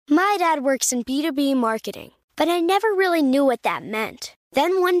My dad works in B2B marketing, but I never really knew what that meant.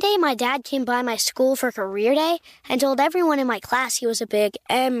 Then one day my dad came by my school for career day and told everyone in my class he was a big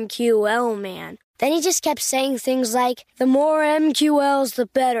MQL man. Then he just kept saying things like, the more MQLs, the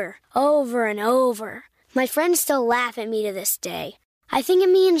better, over and over. My friends still laugh at me to this day. I think it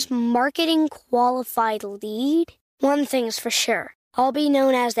means marketing qualified lead. One thing's for sure, I'll be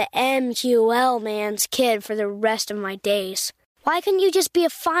known as the MQL man's kid for the rest of my days. Why couldn't you just be a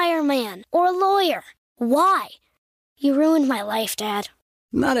fireman or a lawyer? Why? You ruined my life, Dad.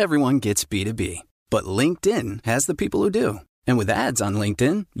 Not everyone gets B2B, but LinkedIn has the people who do. And with ads on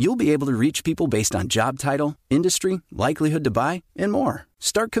LinkedIn, you'll be able to reach people based on job title, industry, likelihood to buy, and more.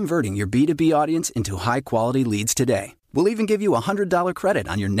 Start converting your B2B audience into high-quality leads today. We'll even give you a $100 credit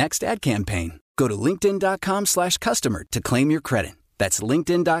on your next ad campaign. Go to linkedin.com/customer to claim your credit. That's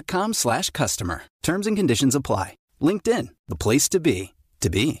linkedin.com/customer. Terms and conditions apply. LinkedIn, the place to be, to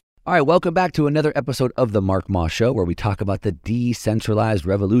be. All right, welcome back to another episode of The Mark Moss Show, where we talk about the decentralized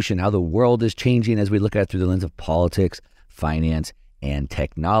revolution, how the world is changing as we look at it through the lens of politics, finance, and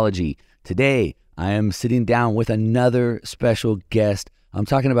technology. Today, I am sitting down with another special guest. I'm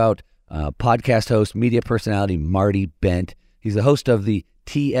talking about podcast host, media personality, Marty Bent. He's the host of the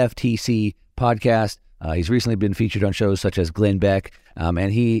TFTC podcast. He's recently been featured on shows such as Glenn Beck,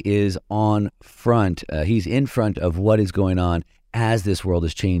 and he is he's in front of what is going on as this world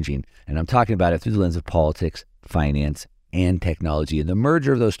is changing. And I'm talking about it through the lens of politics, finance, and technology, and the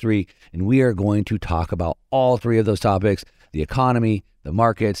merger of those three. And we are going to talk about all three of those topics: the economy, the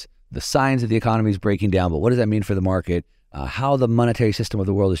markets, the signs that the economy is breaking down, but what does that mean for the market, how the monetary system of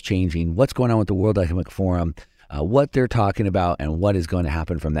the world is changing, what's going on with the World Economic Forum, what they're talking about, and what is going to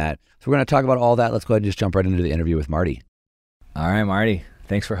happen from that. So we're going to talk about all that. Let's go ahead and just jump right into the interview with Marty. All right, Marty,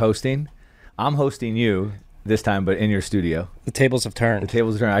 thanks for hosting. I'm hosting you this time, but in your studio. The tables have turned.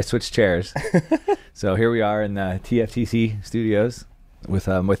 I switched chairs. So here we are in the TFTC studios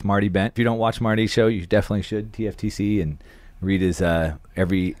with Marty Bent. If you don't watch Marty's show, you definitely should. TFTC, and read his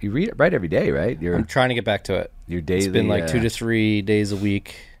you read it right every day, right? I'm trying to get back to it. Your daily. It's been like 2 to 3 days a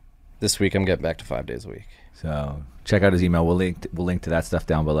week. This week I'm getting back to 5 days a week. So check out his email. We'll link to that stuff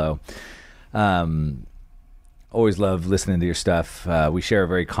down below. Always love listening to your stuff. We share a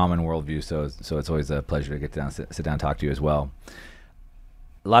very common worldview, so it's always a pleasure to get down, sit down, and talk to you as well.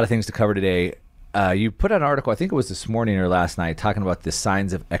 A lot of things to cover today. You put out an article, I think it was this morning or last night, talking about the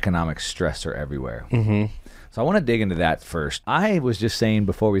signs of economic stress are everywhere. Mm-hmm. So I want to dig into that first. I was just saying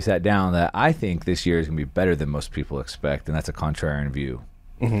before we sat down that I think this year is going to be better than most people expect, and that's a contrarian view.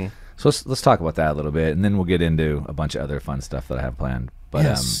 Mm-hmm. So let's talk about that a little bit, and then we'll get into a bunch of other fun stuff that I have planned. But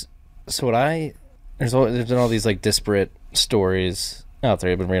yes. So there's been all these like disparate stories out there.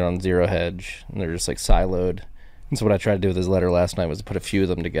 I've been reading on Zero Hedge, and they're just like siloed. And so what I tried to do with this letter last night was to put a few of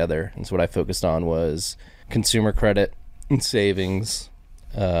them together. And so what I focused on was consumer credit and savings,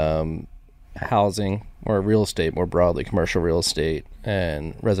 housing, or real estate more broadly, commercial real estate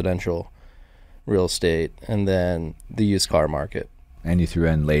and residential real estate, and then the used car market. And you threw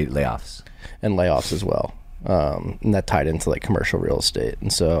in layoffs. And layoffs as well. And that tied into like commercial real estate.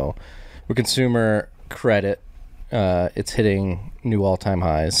 And so with consumer credit, it's hitting new all-time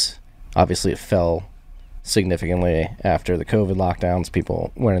highs. Obviously, it fell significantly after the COVID lockdowns.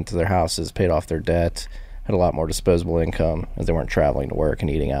 People went into their houses, paid off their debt, had a lot more disposable income as they weren't traveling to work and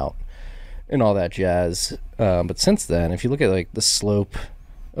eating out and all that jazz. But since then, if you look at like the slope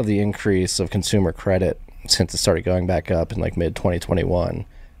of the increase of consumer credit since it started going back up in like mid-2021,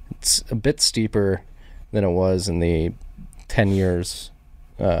 it's a bit steeper than it was in the 10 years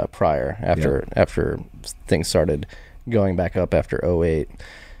prior after things started going back up after 2008.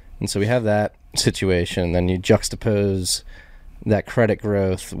 And so we have that situation. Then you juxtapose that credit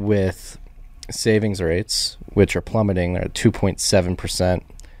growth with savings rates, which are plummeting. They're at 2.7%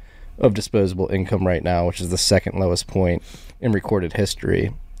 of disposable income right now, which is the second lowest point in recorded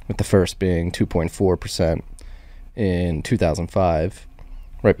history, with the first being 2.4% in 2005,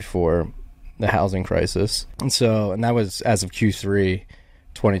 right before the housing crisis. And that was as of Q3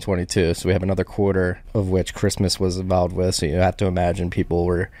 2022. So we have another quarter of which Christmas was involved with. So you have to imagine people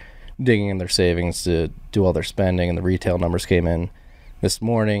were digging in their savings to do all their spending, and the retail numbers came in this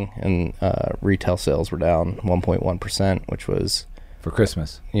morning, and retail sales were down 1.1%, which was for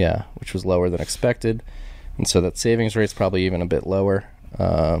Christmas. Yeah, which was lower than expected. And so that savings rate's probably even a bit lower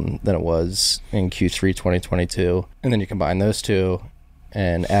than it was in Q3 2022. And then you combine those two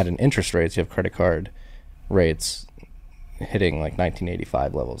and add in interest rates, you have credit card rates hitting like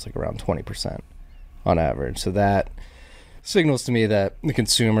 1985 levels, like around 20% on average. So that signals to me that the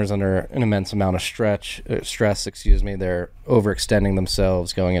consumer's under an immense amount of stress. They're overextending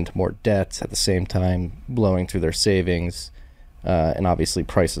themselves, going into more debt at the same time, blowing through their savings, and obviously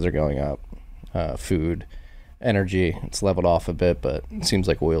prices are going up. Food, energy, it's leveled off a bit, but it seems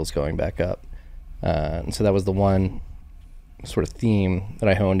like oil's going back up. And so that was the one sort of theme that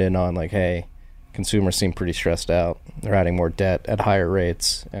I honed in on, like, hey, consumers seem pretty stressed out. They're adding more debt at higher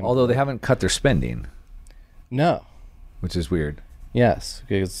rates. And although they haven't cut their spending. No. Which is weird. Yes,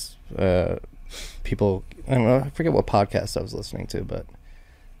 because people, I don't know, I forget what podcast I was listening to, but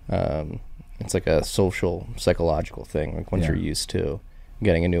it's like a social, psychological thing. Like once you're used to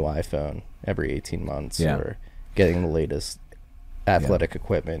getting a new iPhone every 18 months or getting the latest athletic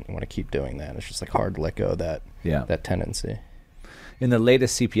equipment, you want to keep doing that. It's just like hard to let go of that tendency. In the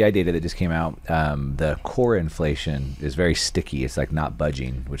latest CPI data that just came out, the core inflation is very sticky. It's like not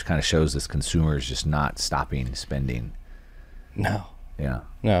budging, which kind of shows this consumers just not stopping spending. No. Yeah.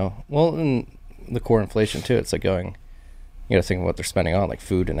 No. Well, in the core inflation too, it's like going, you got to think of what they're spending on, like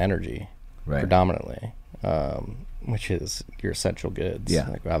food and energy, predominantly, which is your essential goods. Yeah.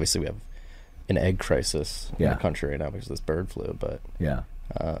 Like obviously we have an egg crisis in the country right now because of this bird flu, but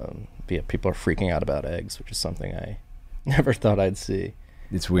people are freaking out about eggs, which is something I never thought I'd see.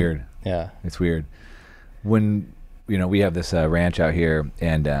 It's weird. Yeah. It's weird. When, we have this ranch out here,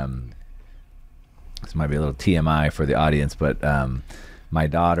 and this might be a little TMI for the audience, but my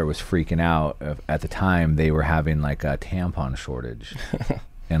daughter was freaking out. At the time, they were having like a tampon shortage.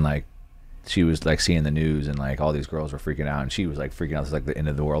 And like, she was like seeing the news, and like all these girls were freaking out, and she was like freaking out. It's like the end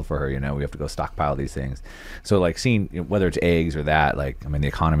of the world for her, we have to go stockpile these things. So like seeing whether it's eggs or that, like, I mean, the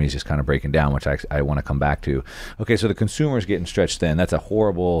economy is just kind of breaking down, which I want to come back to. Okay, so the consumer's getting stretched thin. That's a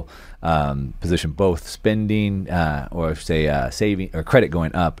horrible position, both spending or say saving or credit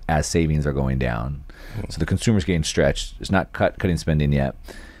going up as savings are going down. So the consumer's getting stretched. It's not cutting spending yet.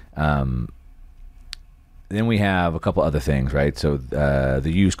 Then we have a couple other things, right? So the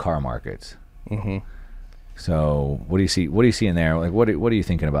used car markets. Mm-hmm. So what do you see? What do you see in there? Like, what are you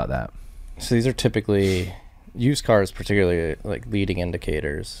thinking about that? So these are typically used cars, particularly like leading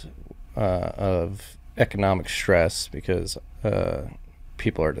indicators of economic stress, because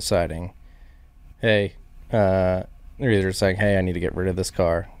people are deciding, hey, they're either saying, hey, I need to get rid of this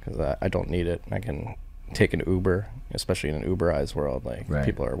car because I don't need it. I can take an Uber, especially in an Uberized world. Like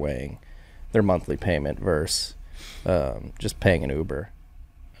people are weighing their monthly payment versus just paying an Uber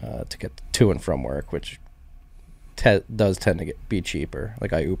to get to and from work, which does tend to be cheaper.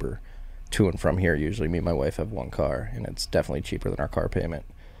 Like I Uber to and from here. Usually me and my wife have one car, and it's definitely cheaper than our car payment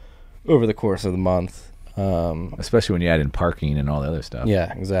over the course of the month. Especially when you add in parking and all the other stuff.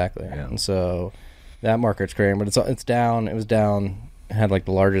 Yeah, exactly. Yeah. And so that market's crazy, but it's down. It was down. It had like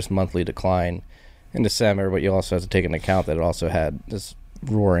the largest monthly decline in December, but you also have to take into account that it also had this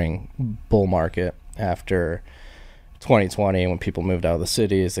roaring bull market after 2020 when people moved out of the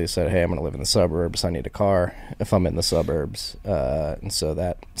cities. They said, hey, I'm going to live in the suburbs. I need a car if I'm in the suburbs. And so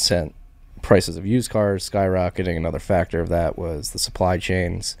that sent prices of used cars skyrocketing. Another factor of that was the supply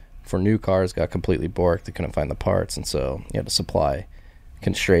chains for new cars got completely borked. They couldn't find the parts, and so you had a supply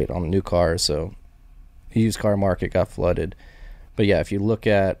constraint on the new cars. So the used car market got flooded. But yeah, if you look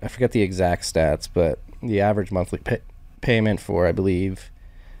at, I forget the exact stats, but the average monthly payment for, I believe,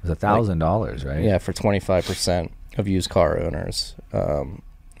 it was $1,000, right? Yeah, for 25% of used car owners,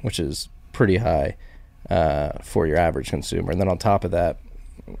 which is pretty high for your average consumer. And then on top of that,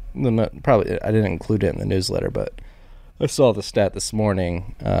 probably I didn't include it in the newsletter, but I saw the stat this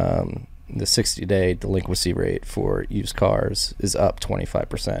morning. The 60-day delinquency rate for used cars is up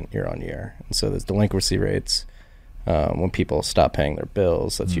 25% year on year. And so those delinquency rates, when people stop paying their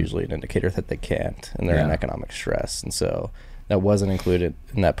bills, that's usually an indicator that they can't, and they're in economic stress. And so that wasn't included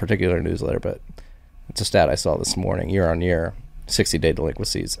in that particular newsletter, but it's a stat I saw this morning. Year on year, 60-day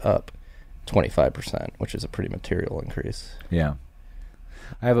delinquencies up 25%, which is a pretty material increase. Yeah.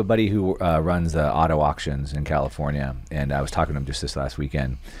 I have a buddy who runs auto auctions in California, and I was talking to him just this last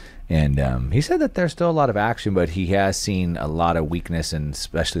weekend. And he said that there's still a lot of action, but he has seen a lot of weakness in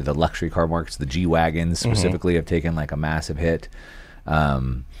especially the luxury car markets. The G-Wagons specifically have taken like a massive hit.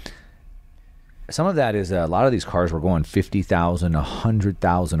 Some of that is a lot of these cars were going 50,000,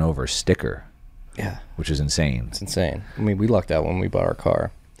 100,000 over sticker. Yeah. Which is insane. It's insane. I mean, we lucked out when we bought our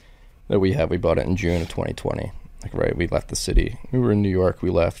car that we had. We bought it in June of 2020. Like, right, we left the city. We were in New York. We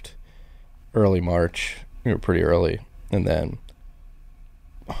left early March. We were pretty early. And then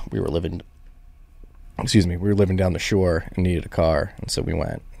we were living down the shore and needed a car. And so we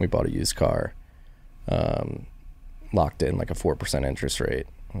bought a used car, locked in like a 4% interest rate.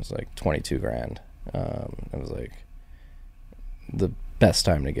 It was like $22,000. It was like the best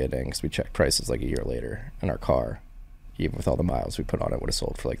time to get in, because we checked prices like a year later, and our car, even with all the miles we put on it, would have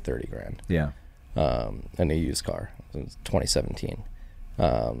sold for like $30,000. Yeah. And a used car. It was 2017.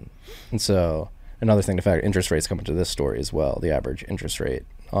 And so another thing to factor, interest rates come into this story as well. The average interest rate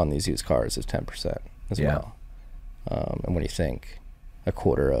on these used cars is 10% as well. And when you think a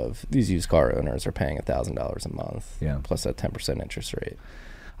quarter of these used car owners are paying $1,000 a month, plus that 10% interest rate.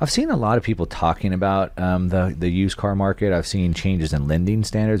 I've seen a lot of people talking about the used car market. I've seen changes in lending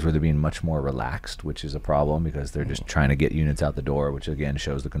standards where they're being much more relaxed, which is a problem because they're just trying to get units out the door, which again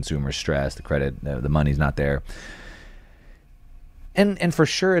shows the consumer stress, the credit, the money's not there. And for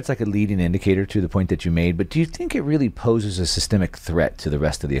sure, it's like a leading indicator to the point that you made. But do you think it really poses a systemic threat to the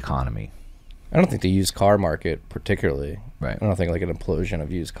rest of the economy? I don't think the used car market particularly. Right. I don't think like an implosion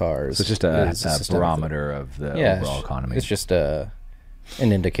of used cars. So it's just a barometer of the overall economy. It's just an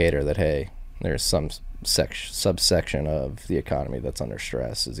indicator that, hey, there's some subsection of the economy that's under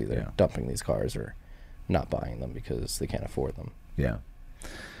stress, is either dumping these cars or not buying them because they can't afford them. Yeah.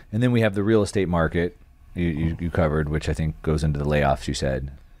 And then we have the real estate market you covered, which I think goes into the layoffs, you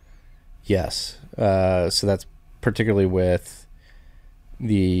said. Yes. So that's particularly with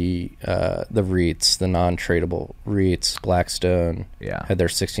the REITs, the non-tradable REITs. Blackstone had their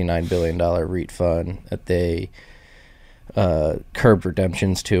 $69 billion REIT fund that they curbed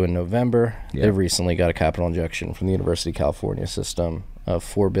redemptions to in November. They recently got a capital injection from the University of California system of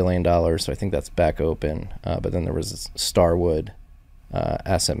 $4 billion, so I think that's back open. But then there was Starwood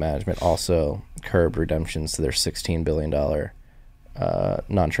Asset Management also curbed redemptions to their $16 billion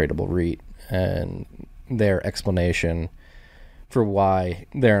non-tradable REIT. And their explanation for why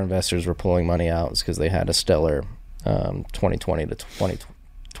their investors were pulling money out is because they had a stellar 2020 to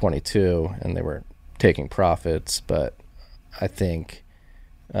 2022, and they were taking profits. But I think,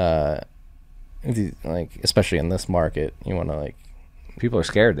 especially in this market, you want to people are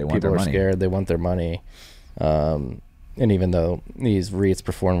scared. They want their money. People are scared. They want their money. And even though these REITs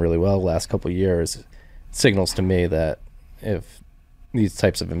performed really well the last couple of years, it signals to me that if these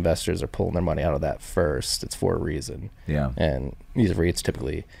types of investors are pulling their money out of that first, it's for a reason. Yeah. And these REITs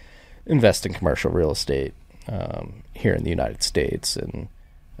typically invest in commercial real estate here in the United States, and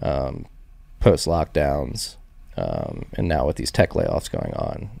post-lockdowns, and now with these tech layoffs going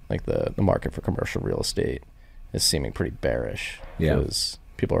on, like the market for commercial real estate is seeming pretty bearish because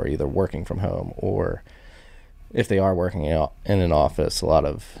people are either working from home, or if they are working in an office, a lot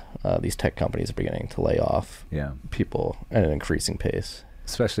of these tech companies are beginning to lay off people at an increasing pace.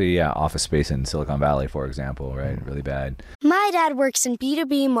 Especially, office space in Silicon Valley, for example, right? Really bad. My dad works in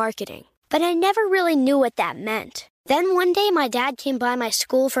B2B marketing, but I never really knew what that meant. Then one day my dad came by my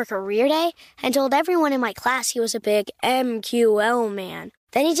school for career day and told everyone in my class he was a big MQL man.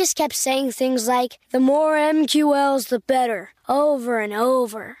 Then he just kept saying things like, the more MQLs, the better, over and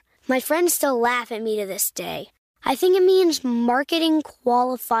over. My friends still laugh at me to this day. I think it means marketing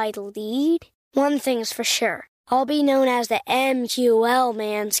qualified lead. One thing's for sure. I'll be known as the MQL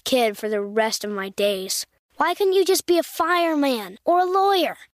man's kid for the rest of my days. Why couldn't you just be a fireman or a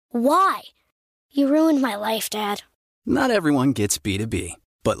lawyer? Why? You ruined my life, Dad. Not everyone gets B2B,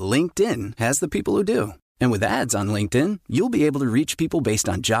 but LinkedIn has the people who do. And with ads on LinkedIn, you'll be able to reach people based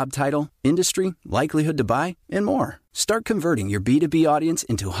on job title, industry, likelihood to buy, and more. Start converting your B2B audience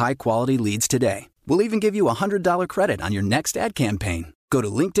into high-quality leads today. We'll even give you a $100 credit on your next ad campaign. Go to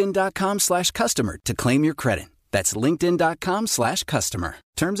linkedin.com/customer to claim your credit. That's linkedin.com/customer.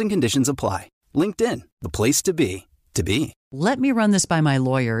 Terms and conditions apply. LinkedIn, the place to be, to be. Let me run this by my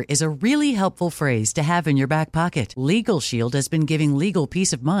lawyer is a really helpful phrase to have in your back pocket. Legal Shield has been giving legal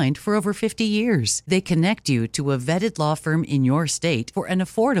peace of mind for over 50 years. They connect you to a vetted law firm in your state for an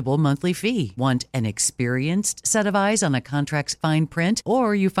affordable monthly fee. Want an experienced set of eyes on a contract's fine print?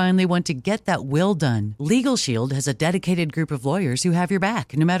 Or you finally want to get that will done? Legal Shield has a dedicated group of lawyers who have your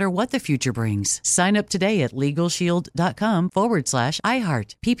back, no matter what the future brings. Sign up today at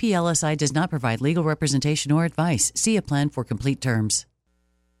LegalShield.com/iHeart. PPLSI does not provide legal representation or advice. See a plan for complete terms.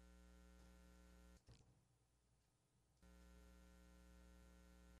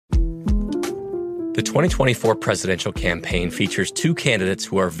 The 2024 presidential campaign features two candidates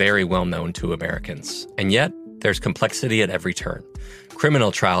who are very well known to Americans. And yet, there's complexity at every turn.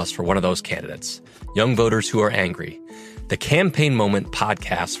 Criminal trials for one of those candidates. Young voters who are angry. The Campaign Moment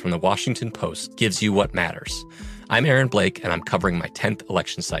podcast from the Washington Post gives you what matters. I'm Aaron Blake, and I'm covering my 10th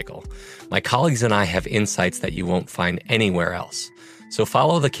election cycle. My colleagues and I have insights that you won't find anywhere else. So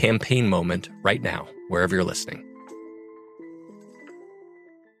follow the Campaign Moment right now, wherever you're listening.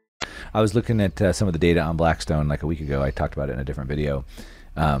 I was looking at some of the data on Blackstone like a week ago. I talked about it in a different video.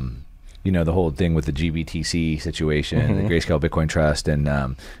 the whole thing with the GBTC situation, the Grayscale Bitcoin Trust, and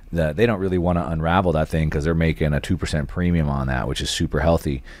they don't really want to unravel that thing because they're making a 2% premium on that, which is super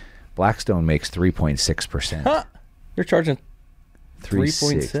healthy. Blackstone makes 3.6%. Huh? They're charging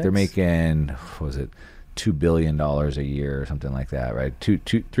 3.6. They're making, what was it, $2 billion a year or something like that, right?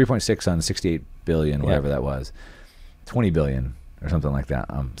 3.6 on 68 billion, whatever that was, 20 billion. Or something like that.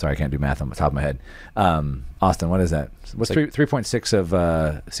 Sorry, I can't do math on the top of my head. Austin, what is that? What's 3.6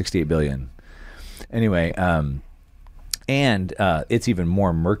 of 68 billion? Anyway, and it's even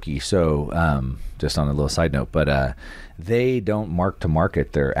more murky. So just on a little side note, but they don't mark to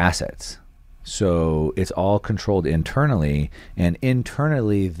market their assets. So it's all controlled internally, and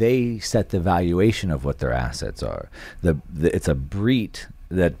internally they set the valuation of what their assets are. It's a breed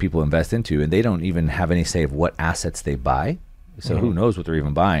that people invest into, and they don't even have any say of what assets they buy. So who knows what they're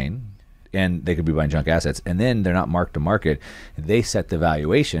even buying, and they could be buying junk assets, and then they're not marked to market. They set the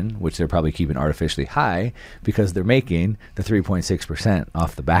valuation, which they're probably keeping artificially high because they're making the 3.6%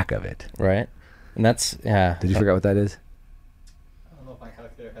 off the back of it. Right. And that's, yeah. Did you forget what that is? I don't know if my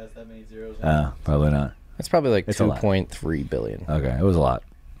calculator has that many zeros. Probably not. It's probably like 2.3 billion. Okay, it was a lot.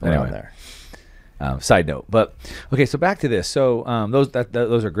 Around there. Side note, but okay. So back to this. So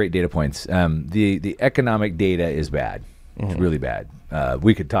those are great data points. The economic data is bad. It's really bad.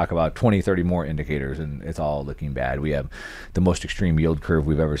 We could talk about 20, 30 more indicators, and it's all looking bad. We have the most extreme yield curve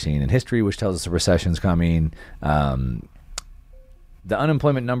we've ever seen in history, which tells us a recession's coming. The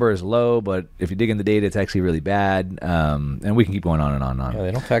unemployment number is low, but if you dig in the data, it's actually really bad. And we can keep going on and on and on. Yeah,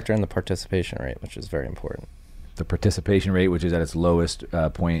 they don't factor in the participation rate, which is very important. The participation rate, which is at its lowest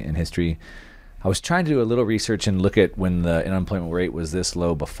point in history. I was trying to do a little research and look at when the unemployment rate was this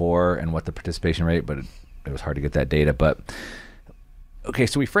low before and what the participation rate, but it was hard to get that data. But okay,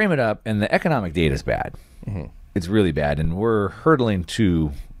 so we frame it up, and the economic data is bad. It's really bad, and we're hurtling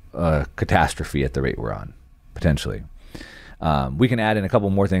to a catastrophe at the rate we're on, potentially. We can add in a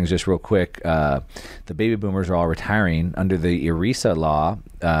couple more things just real quick. The baby boomers are all retiring. Under the ERISA law,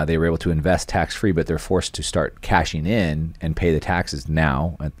 they were able to invest tax-free, but they're forced to start cashing in and pay the taxes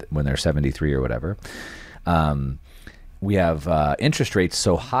now when they're 73 or whatever. We have interest rates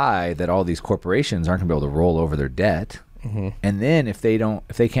so high that all these corporations aren't going to be able to roll over their debt. And then if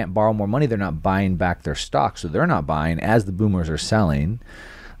they can't borrow more money, they're not buying back their stock. So they're not buying as the boomers are selling.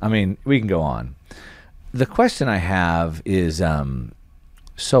 I mean, we can go on. The question I have is,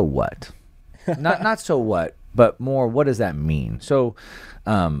 so what? not so what, but more, what does that mean? So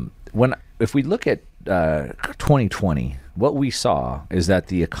if we look at 2020, what we saw is that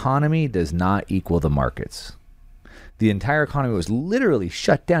the economy does not equal the markets. The entire economy was literally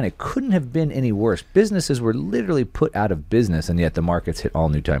shut down. It couldn't have been any worse. Businesses were literally put out of business, and yet the markets hit all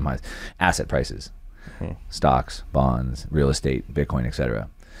new time highs. Asset prices, stocks, bonds, real estate, Bitcoin, etc.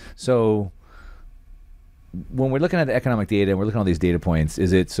 So when we're looking at the economic data and we're looking at all these data points,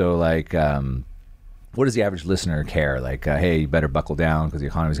 is it so like, what does the average listener care? Like, hey, you better buckle down because the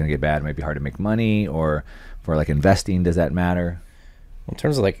economy is going to get bad. It might be hard to make money. Or for like investing, does that matter? In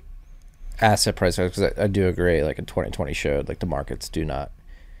terms of like asset prices, because I do agree, like in 2020 showed like the markets do not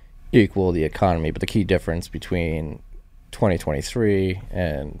equal the economy. But the key difference between 2023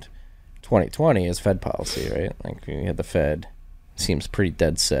 and 2020 is Fed policy, right? Like you had the Fed seems pretty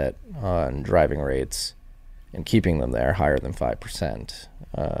dead set on driving rates and keeping them there higher than 5%.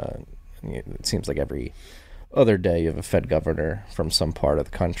 It seems like every other day you have a Fed governor from some part of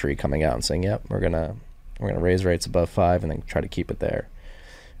the country coming out and saying, "Yep, we're gonna raise rates above 5 and then try to keep it there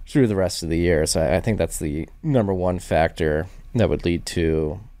through the rest of the year." So I think that's the number one factor that would lead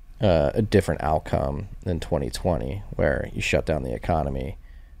to a different outcome than 2020, where you shut down the economy,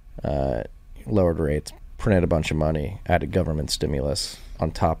 lowered rates, printed a bunch of money, added government stimulus on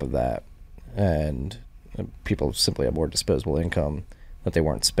top of that, and people simply have more disposable income that they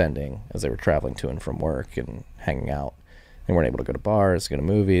weren't spending as they were traveling to and from work and hanging out. They weren't able to go to bars, go to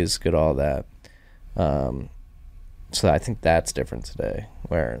movies, go to all that. So I think that's different today,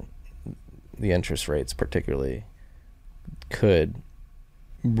 where the interest rates particularly could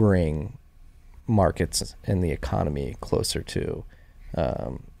bring markets and the economy closer to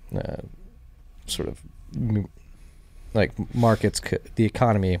sort of like markets and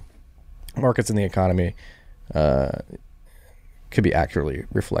the economy could be accurately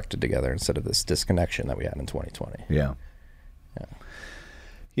reflected together instead of this disconnection that we had in 2020.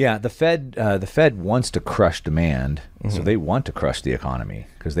 Yeah, the Fed wants to crush demand, so they want to crush the economy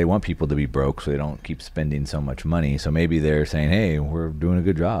because they want people to be broke so they don't keep spending so much money. So maybe they're saying, "Hey, we're doing a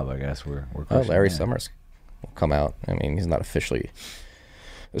good job. I guess we're crushing Larry demand." Summers will come out. I mean, he's not officially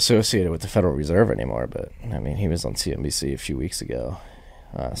associated with the Federal Reserve anymore, but I mean, he was on CNBC a few weeks ago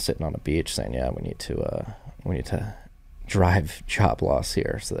sitting on a beach saying, yeah, we need to drive job loss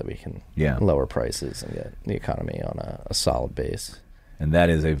here so that we can lower prices and get the economy on a solid base. And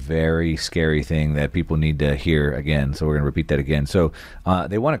that is a very scary thing that people need to hear again. So we're going to repeat that again. So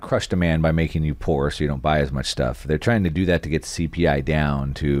they want to crush demand by making you poor so you don't buy as much stuff. They're trying to do that to get CPI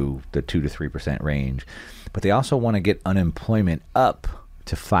down to the 2 to 3% range. But they also want to get unemployment up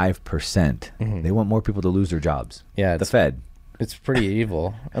to 5%. Mm-hmm. They want more people to lose their jobs. Yeah, the Fed. It's pretty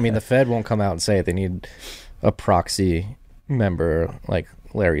evil. I mean, the Fed won't come out and say it. They need a proxy member like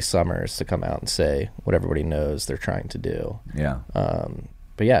Larry Summers to come out and say what everybody knows they're trying to do. Yeah.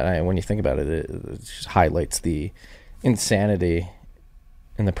 But yeah, when you think about it, it just highlights the insanity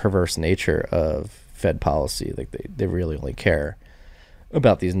and the perverse nature of Fed policy. Like they really only care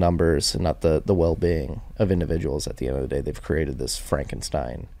about these numbers and not the well-being of individuals. At the end of the day, they've created this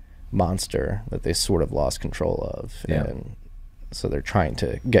Frankenstein monster that they sort of lost control of. Yeah. And so they're trying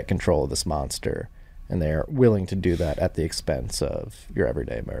to get control of this monster, and they're willing to do that at the expense of your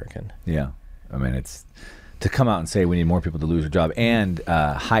everyday American. Yeah. I mean, it's to come out and say we need more people to lose their job, and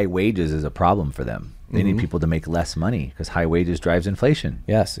high wages is a problem for them. They need people to make less money because high wages drives inflation.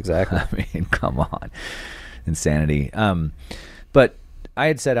 Yes, exactly. I mean, come on. Insanity. But I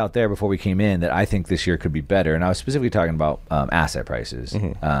had said out there before we came in that I think this year could be better, and I was specifically talking about asset prices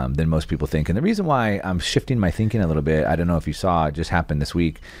than most people think. And the reason why I'm shifting my thinking a little bit, I don't know if you saw, it just happened this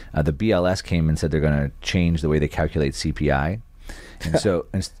week. The BLS came and said they're going to change the way they calculate CPI. And so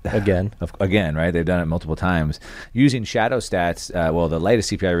again, right? They've done it multiple times using shadow stats. Well, the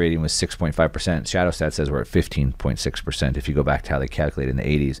latest CPI rating was 6.5%. Shadow stats says we're at 15.6% if you go back to how they calculated in the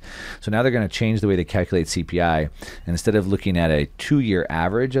 80s. So now they're going to change the way they calculate CPI. And instead of looking at a 2-year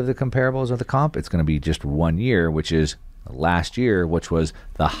average of the comparables of the comp, it's going to be just 1 year, which is last year, which was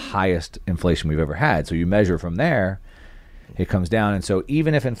the highest inflation we've ever had. So you measure from there, it comes down. And so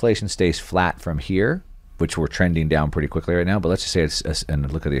even if inflation stays flat from here, which we're trending down pretty quickly right now, but let's just say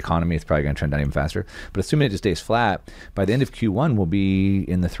and look at the economy, it's probably going to trend down even faster. But assuming it just stays flat, by the end of Q1, we'll be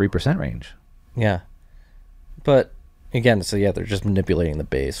in the 3% range. Yeah. But again, so yeah, they're just manipulating the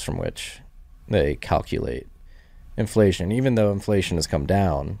base from which they calculate inflation. Even though inflation has come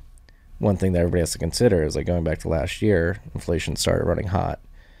down, one thing that everybody has to consider is, like, going back to last year, inflation started running hot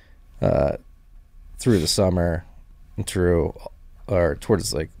through the summer and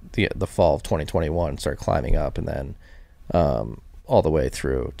towards like the fall of 2021, started climbing up, and then all the way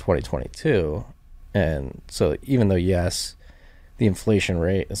through 2022. And so even though, yes, the inflation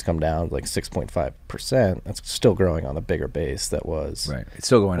rate has come down like 6.5%, that's still growing on a bigger base that was right. It's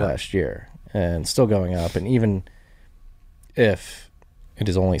still going last year, and still going up. And even if it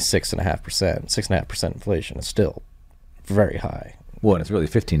is only 6.5% inflation, is still very high. Well, and it's really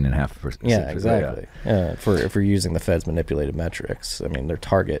 15.5%. Yeah, exactly. If we're using the Fed's manipulated metrics, I mean, their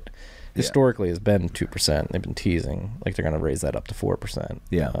target historically has been 2%. They've been teasing like they're going to raise that up to 4%.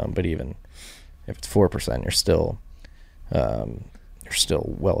 Yeah. But even if it's 4%, you're still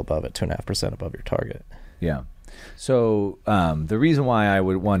well above it, 2.5% above your target. Yeah. So the reason why I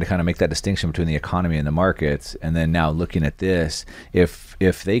would want to kind of make that distinction between the economy and the markets, and then now looking at this, if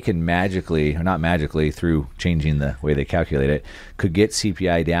they can magically, or not magically, through changing the way they calculate it, could get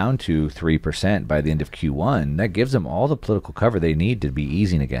CPI down to 3% by the end of Q1, that gives them all the political cover they need to be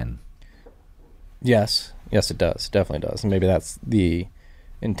easing again. Yes, it does. Definitely does. And maybe that's the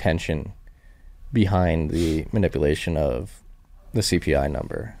intention behind the manipulation of the CPI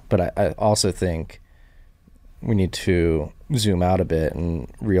number. But I also think we need to zoom out a bit and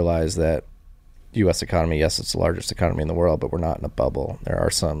realize that the U.S. economy, yes, it's the largest economy in the world, but we're not in a bubble. There are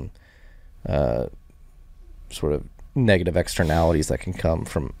some sort of negative externalities that can come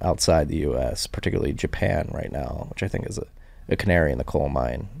from outside the U.S., particularly Japan right now, which I think is a canary in the coal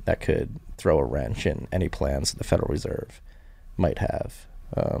mine that could throw a wrench in any plans that the Federal Reserve might have,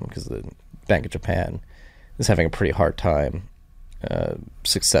 because the Bank of Japan is having a pretty hard time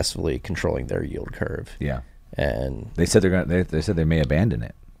successfully controlling their yield curve. Yeah. And they said they said they may abandon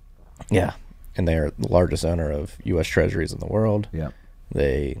it. Yeah, and they are the largest owner of U.S. Treasuries in the world. Yeah,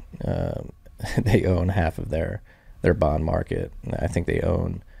 they own half of their bond market. I think they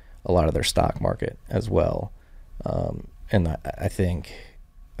own a lot of their stock market as well. And I think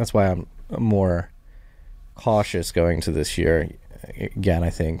that's why I'm more cautious going to this year. Again, I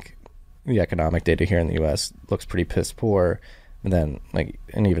think the economic data here in the U.S. looks pretty piss poor. And then, like,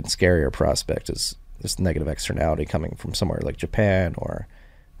 an even scarier prospect is this negative externality coming from somewhere like Japan, or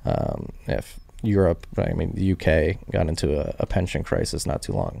if Europe, I mean, the UK got into a pension crisis not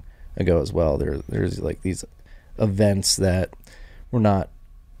too long ago as well. There's like these events that we're not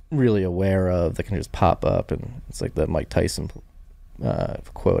really aware of that can just pop up, and it's like the Mike Tyson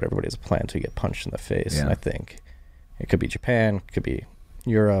quote, everybody has a plan to get punched in the face. Yeah. And I think it could be Japan, could be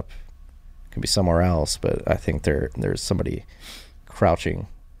Europe, could be somewhere else, but I think there's somebody crouching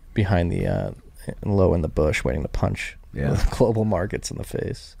behind the low in the bush waiting to punch the global markets in the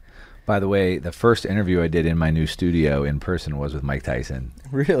face. By the way, the first interview I did in my new studio in person was with Mike Tyson.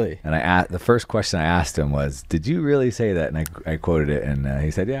 Really? And the first question I asked him was, "Did you really say that?" And I quoted it, and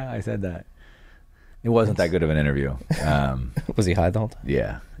he said, "Yeah, I said that." It wasn't that good of an interview. Was he high the whole time?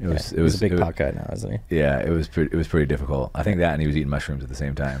 Yeah, it was. He's a big pot guy now, isn't he? Yeah, it was pretty difficult. I think that, and he was eating mushrooms at the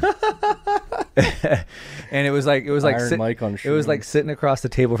same time. And it was like Mike on it was like sitting across the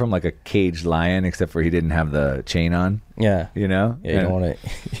table from like a caged lion, except for he didn't have the chain on. Yeah, you know. Yeah,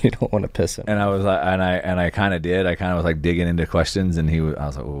 you don't want to piss him. And I was like, and I kind of did. I kind of was like digging into questions, and I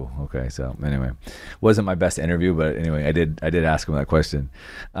was like, oh, okay. So anyway, wasn't my best interview, but anyway, I did ask him that question.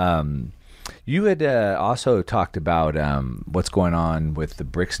 You had also talked about what's going on with the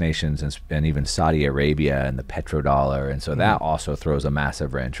BRICS nations and even Saudi Arabia and the petrodollar, and so that also throws a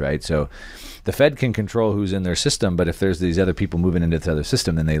massive wrench, right? So the Fed can control who's in their system, but if there's these other people moving into the other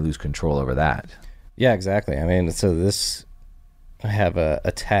system, then they lose control over that. Yeah, exactly. I mean, so I have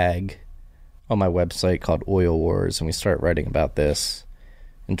a tag on my website called Oil Wars, and we start writing about this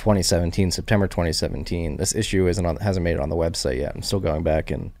in 2017, September 2017. This issue hasn't made it on the website yet. I'm still going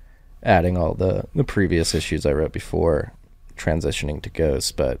back and adding all the previous issues I wrote before transitioning to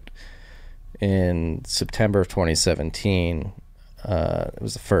Ghost. But in September of 2017, it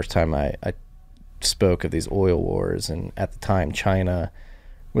was the first time I spoke of these oil wars, and at the time China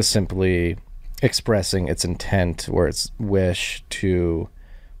was simply expressing its intent or its wish to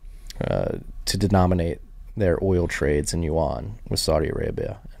denominate their oil trades in yuan with Saudi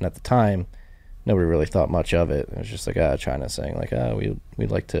Arabia. And at the time, nobody really thought much of it. It was just like, China saying like,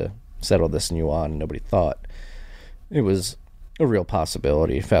 we'd like to settle this in yuan, and nobody thought it was a real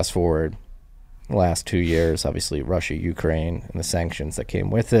possibility. Fast forward the last 2 years, obviously Russia, Ukraine, and the sanctions that came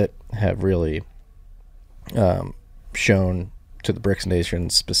with it have really shown to the BRICS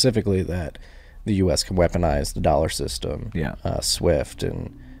nations specifically that the U.S. can weaponize the dollar system, SWIFT,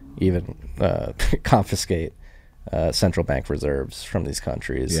 and even confiscate central bank reserves from these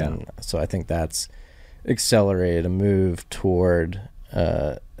countries. Yeah. And so I think that's accelerated a move toward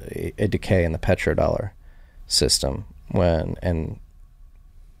a decay in the petrodollar system. And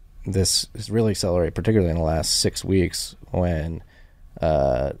this has really accelerated, particularly in the last 6 weeks, when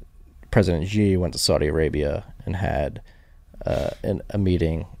President Xi went to Saudi Arabia and had a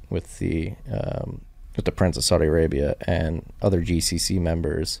meeting with the Prince of Saudi Arabia and other GCC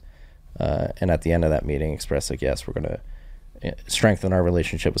members, and at the end of that meeting expressed like, yes, we're going to strengthen our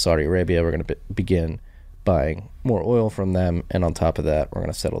relationship with Saudi Arabia. We're going to begin buying more oil from them, and on top of that, we're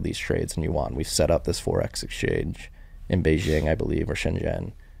going to settle these trades in yuan. We've set up this Forex exchange in Beijing, I believe, or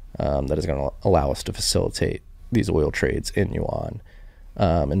Shenzhen, that is going to allow us to facilitate these oil trades in yuan.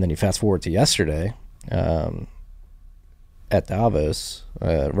 And then you fast forward to yesterday, at Davos,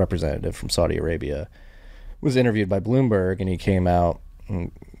 a representative from Saudi Arabia was interviewed by Bloomberg, and he came out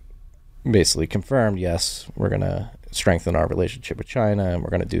and basically confirmed, yes, we're going to strengthen our relationship with China, and we're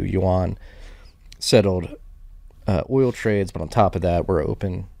going to do yuan settled oil trades, but on top of that, we're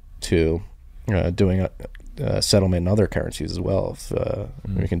open to doing a settlement in other currencies as well. If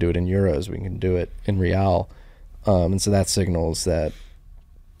we can do it in euros, we can do it in real, and so that signals that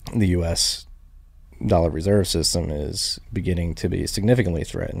the U.S. dollar reserve system is beginning to be significantly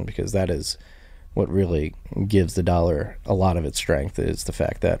threatened, because that is what really gives the dollar a lot of its strength, is the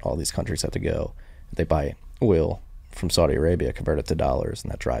fact that all these countries have to go, they buy oil from Saudi Arabia, convert it to dollars,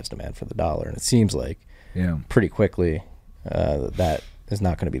 and that drives demand for the dollar. And it seems like pretty quickly that is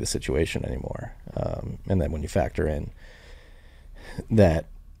not going to be the situation anymore. And then when you factor in that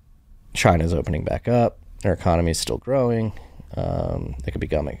China's opening back up, their economy is still growing, they could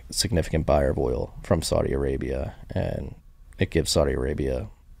become a significant buyer of oil from Saudi Arabia, and it gives Saudi Arabia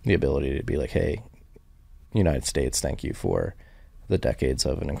the ability to be like, hey, United States, thank you for the decades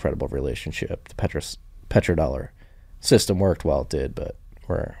of an incredible relationship. The petrodollar system worked while it did, but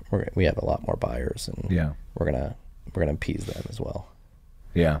we have a lot more buyers, and we're gonna appease them as well.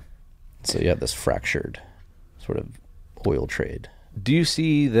 Yeah. So you have this fractured sort of oil trade. Do you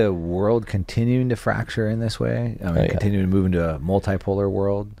see the world continuing to fracture in this way? I mean, continuing to move into a multipolar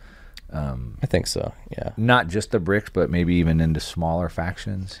world? I think so, yeah. Not just the BRICS, but maybe even into smaller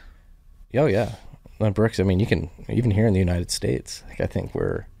factions? Oh, yeah. The BRICS, I mean, you can, even here in the United States, I think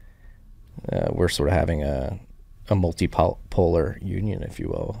we're sort of having a multipolar union, if you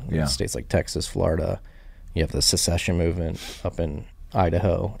will. Yeah. States like Texas, Florida, you have the secession movement up in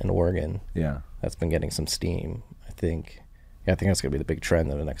Idaho and Oregon. Yeah. That's been getting some steam. I think I think that's going to be the big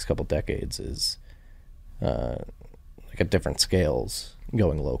trend in the next couple decades is like at different scales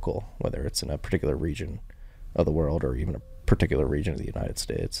going local, whether it's in a particular region of the world or even a particular region of the United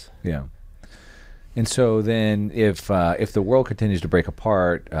States. Yeah. And so then if the world continues to break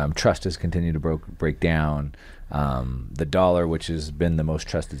apart, trust has continued to break down, the dollar, which has been the most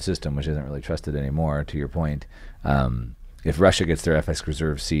trusted system, which isn't really trusted anymore, to your point, if Russia gets their FX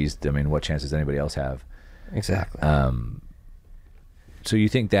reserve seized, I mean, what chance does anybody else have? Exactly. So you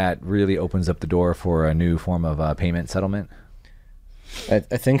think that really opens up the door for a new form of payment settlement? I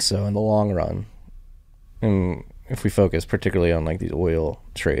think so in the long run. And if we focus particularly on like these oil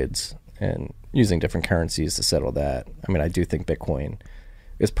trades and using different currencies to settle that, I mean, I do think Bitcoin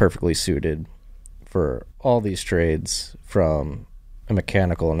is perfectly suited for all these trades from a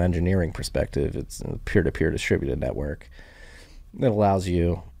mechanical and engineering perspective. It's a peer-to-peer distributed network that allows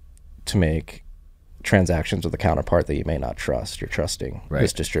you to make transactions with a counterpart that you may not trust. You're trusting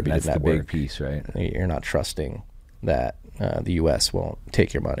this distributed network. That's the big piece, right? You're not trusting that the U.S. won't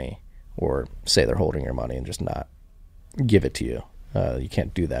take your money or say they're holding your money and just not give it to you. You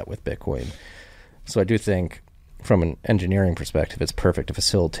can't do that with Bitcoin. So I do think from an engineering perspective, it's perfect to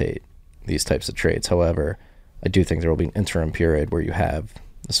facilitate these types of trades. However, I do think there will be an interim period where you have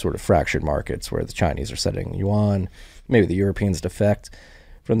the sort of fractured markets where the Chinese are setting yuan, maybe the Europeans defect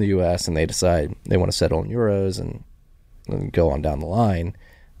from the U.S. and they decide they want to settle in euros and go on down the line.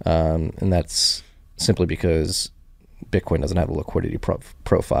 And that's simply because Bitcoin doesn't have a liquidity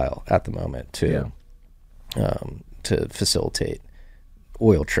profile at the moment to facilitate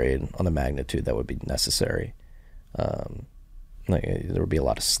oil trade on the magnitude that would be necessary. There would be a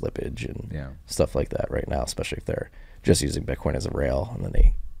lot of slippage and stuff like that right now, especially if they're just using Bitcoin as a rail and then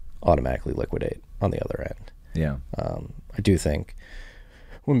they automatically liquidate on the other end. Yeah. I do think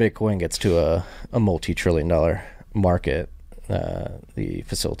when Bitcoin gets to a multi-trillion-dollar market, the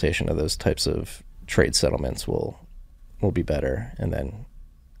facilitation of those types of trade settlements will be better. And then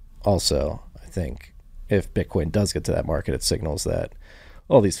also, I think if Bitcoin does get to that market, it signals that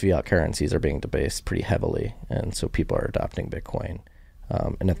all these fiat currencies are being debased pretty heavily, and so people are adopting Bitcoin.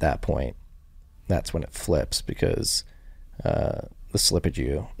 And at that point, that's when it flips, because the slippage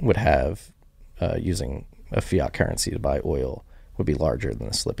you would have using a fiat currency to buy oil would be larger than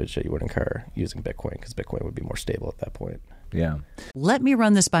the slippage that you would incur using Bitcoin, because Bitcoin would be more stable at that point. Yeah. Let me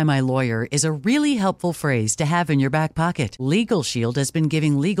run this by my lawyer is a really helpful phrase to have in your back pocket. Legal Shield has been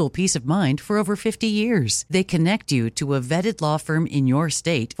giving legal peace of mind for over 50 years. They connect you to a vetted law firm in your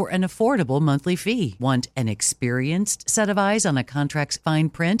state for an affordable monthly fee. Want an experienced set of eyes on a contract's fine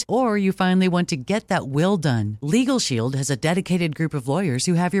print? Or you finally want to get that will done? Legal Shield has a dedicated group of lawyers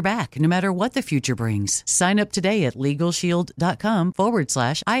who have your back, no matter what the future brings. Sign up today at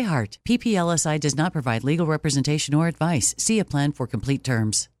LegalShield.com/iHeart. PPLSI does not provide legal representation or advice. See a plan for complete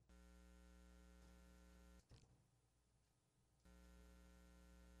terms.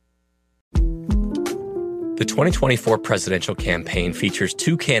 The 2024 presidential campaign features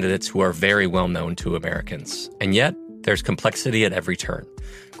two candidates who are very well known to Americans. And yet, there's complexity at every turn.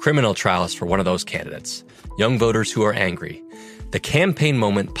 Criminal trials for one of those candidates. Young voters who are angry. The Campaign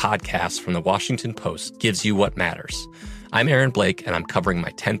Moment podcast from the Washington Post gives you what matters. I'm Aaron Blake, and I'm covering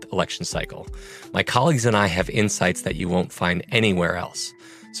my 10th election cycle. My colleagues and I have insights that you won't find anywhere else.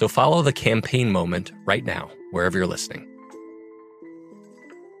 So follow the Campaign Moment right now, wherever you're listening.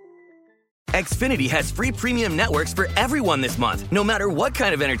 Xfinity has free premium networks for everyone this month, no matter what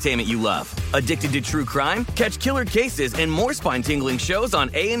kind of entertainment you love. Addicted to true crime? Catch killer cases and more spine-tingling shows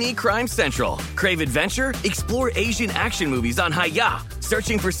on A&E Crime Central. Crave adventure? Explore Asian action movies on Hi-Ya.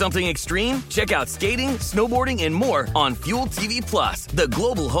 Searching for something extreme? Check out skating, snowboarding, and more on Fuel TV Plus, the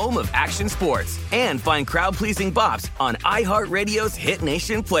global home of action sports. And find crowd-pleasing bops on iHeartRadio's Hit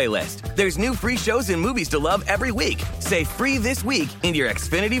Nation playlist. There's new free shows and movies to love every week. Say free this week in your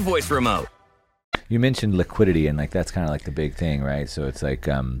Xfinity voice remote. You mentioned liquidity, and like that's kind of like the big thing, right? So it's like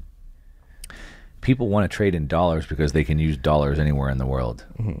people want to trade in dollars because they can use dollars anywhere in the world.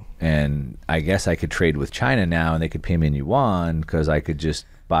 Mm-hmm. And I guess I could trade with China now, and they could pay me in yuan because I could just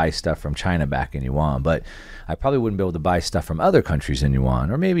buy stuff from China back in yuan. But I probably wouldn't be able to buy stuff from other countries in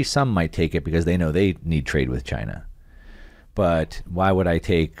yuan, or maybe some might take it because they know they need trade with China. But why would I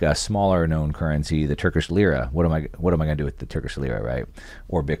take a smaller known currency, the Turkish lira? What am I going to do with the Turkish lira, right?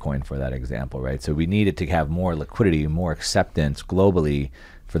 Or Bitcoin for that example, right? So we needed to have more liquidity, more acceptance globally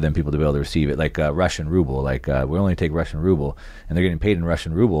for them people to be able to receive it. Like Russian ruble, we only take Russian ruble, and they're getting paid in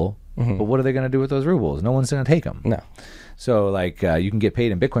Russian ruble. Mm-hmm. But what are they going to do with those rubles? No one's going to take them. No. So you can get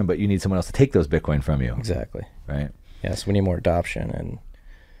paid in Bitcoin, but you need someone else to take those Bitcoin from you. Exactly. Right. Yeah. So we need more adoption, and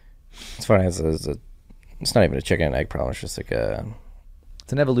it's funny as a it's not even a chicken and egg problem. It's just like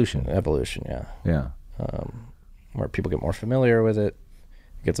it's an evolution. Yeah. Yeah. Where people get more familiar with it.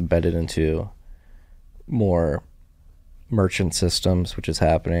 It gets embedded into more merchant systems, which is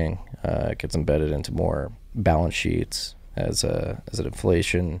happening. It gets embedded into more balance sheets as an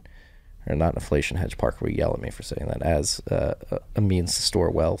inflation, or not inflation hedge. Parker will yell at me for saying that, as a means to store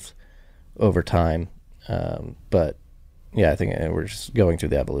wealth over time. But yeah, I think we're just going through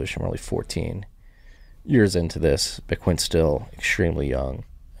the evolution. We're only 14 years into this. Bitcoin's still extremely young.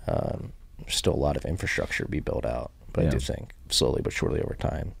 There's still a lot of infrastructure to be built out, but I do think slowly but surely over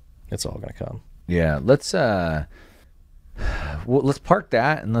time, it's all going to come. Yeah, let's park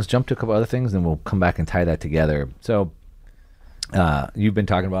that and let's jump to a couple other things, and we'll come back and tie that together. So, you've been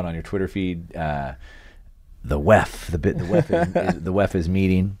talking about on your Twitter feed the WEF. The WEF is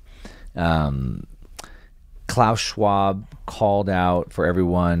meeting. Klaus Schwab called out for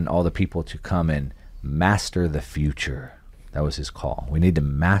everyone, all the people, to come and master the future. That was his call. We need to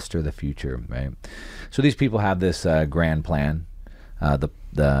master the future, right? So these people have this grand plan.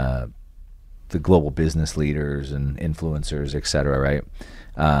 The global business leaders and influencers, et cetera, right?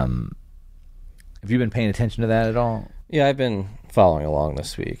 Have you been paying attention to that at all? Yeah, I've been following along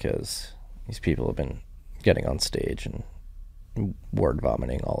this week as these people have been getting on stage and word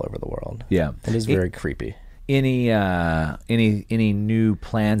vomiting all over the world. Yeah. It is very creepy. Any new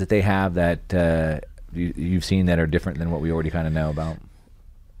plans that they have that you've seen that are different than what we already kind of know about?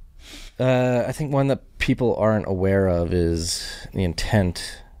 I think one that people aren't aware of is the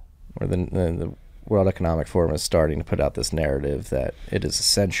intent, or the World Economic Forum is starting to put out this narrative that it is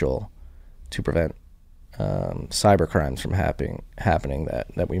essential to prevent cyber crimes from happening,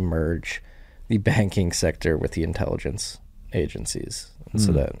 that we merge the banking sector with the intelligence agencies, and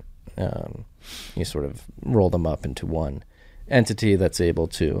so that you sort of roll them up into one entity that's able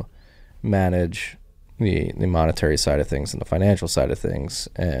to manage the monetary side of things and the financial side of things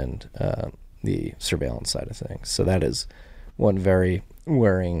and the surveillance side of things. So that is one very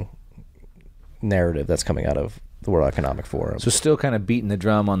worrying narrative that's coming out of the World Economic Forum. So still kind of beating the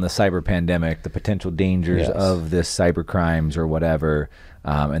drum on the cyber pandemic, the potential dangers of this cyber crimes or whatever,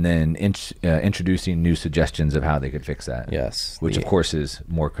 and then introducing new suggestions of how they could fix that. Yes. Which, of course, is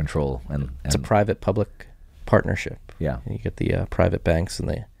more control. And it's a private-public partnership. Yeah. You get the private banks and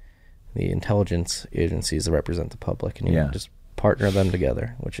the intelligence agencies that represent the public, and you just partner them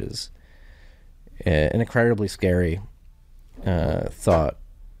together, which is an incredibly scary thought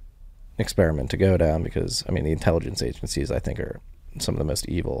experiment to go down, because I mean the intelligence agencies, I think, are some of the most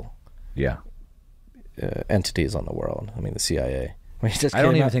evil entities on the world. I mean the CIA. I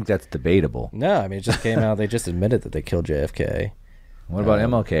don't even think that's debatable. No, I mean it just came out. They just admitted that they killed JFK. What about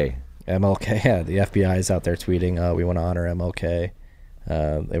MLK? MLK, yeah, the FBI is out there tweeting, we want to honor MLK.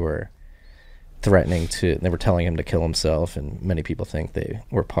 They were they were telling him to kill himself, and many people think they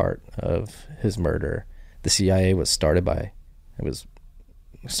were part of his murder. The CIA was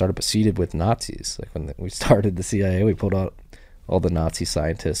seeded with Nazis. Like when we started the CIA, we pulled out all the Nazi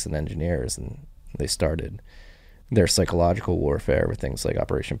scientists and engineers, and they started their psychological warfare with things like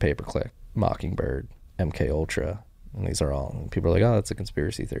Operation Paperclip, Mockingbird, MK Ultra, and these are all, people are like, oh, that's a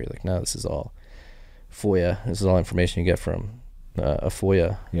conspiracy theory. Like, no, this is all FOIA. This is all information you get from a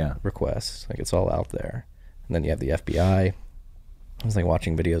FOIA request. Like, it's all out there. And then you have the FBI. I was like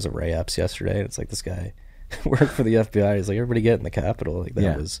watching videos of Ray Epps yesterday, and it's like this guy worked for the FBI. He's like, everybody get in the Capitol. Like,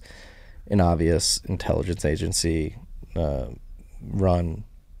 that was an obvious intelligence agency run,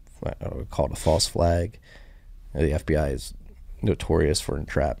 called a false flag. The FBI is notorious for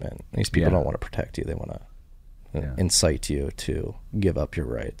entrapment. These people don't want to protect you. They want to incite you to give up your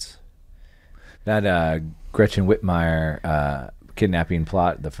rights. That Gretchen Whitmire kidnapping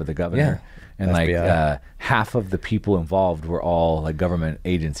plot for the governor, and FBI. Like half of the people involved were all like government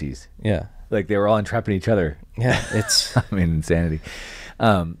agencies. Yeah, like they were all entrapping each other. Yeah, it's I mean, insanity.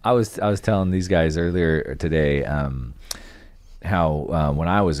 I was telling these guys earlier today how when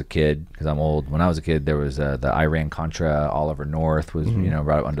I was a kid, because I'm old, when I was a kid, there was the Iran-Contra. Oliver North was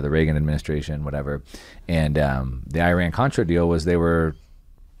brought up under the Reagan administration, whatever, and the Iran-Contra deal was they were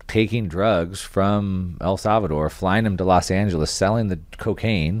taking drugs from El Salvador, flying them to Los Angeles, selling the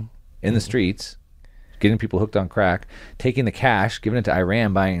cocaine in the streets, getting people hooked on crack, taking the cash, giving it to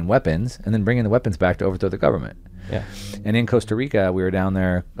Iran, buying weapons, and then bringing the weapons back to overthrow the government. Yeah. And in Costa Rica, we were down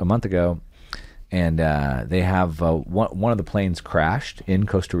there a month ago, and they have one of the planes crashed in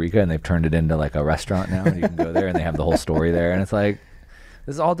Costa Rica, and they've turned it into like a restaurant now, and you can go there, and they have the whole story there, and it's like,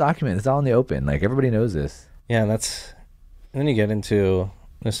 this is all documented. It's all in the open. Like, everybody knows this. Yeah, and then you get into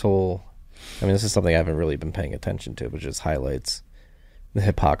this whole, I mean, this is something I haven't really been paying attention to, but just highlights the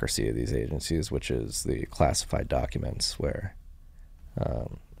hypocrisy of these agencies, which is the classified documents where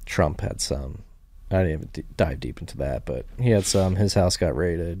Trump had some. I didn't even dive deep into that, but he had some. His house got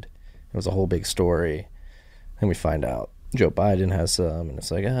raided. It was a whole big story. And we find out Joe Biden has some, and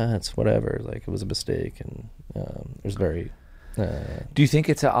it's like, it's whatever. Like, it was a mistake, and there's very... do you think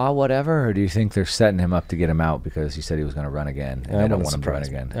it's a whatever, or do you think they're setting him up to get him out because he said he was going to run again, and they don't want him to run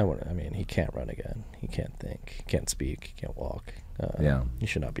again? I mean, he can't run again. He can't think. He can't speak. He can't walk. He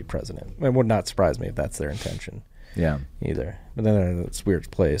should not be president. It would not surprise me if that's their intention. Yeah. Either. But then they're in this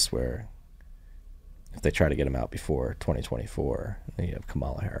weird place where if they try to get him out before 2024, then you have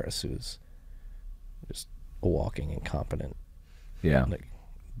Kamala Harris, who's just a walking incompetent, like,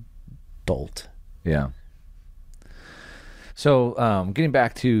 dolt. Yeah. So getting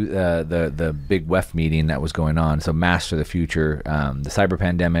back to the big WEF meeting that was going on, so Master the Future, the cyber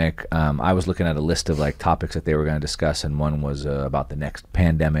pandemic, I was looking at a list of like topics that they were going to discuss, and one was about the next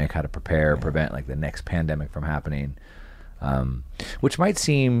pandemic, how to prevent like the next pandemic from happening, which might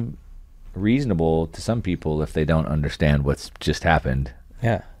seem reasonable to some people if they don't understand what's just happened.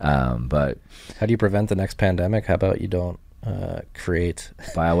 Yeah. But how do you prevent the next pandemic? How about you don't create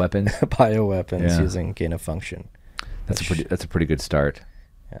bioweapons using gain of function? That's a pretty good start.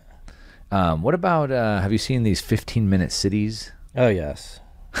 Yeah. What about have you seen these 15-minute cities? Oh yes.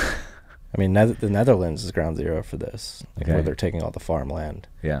 I mean, the Netherlands is ground zero for this, where they're taking all the farmland.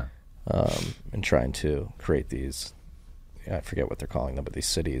 Yeah. And trying to create these, I forget what they're calling them, but these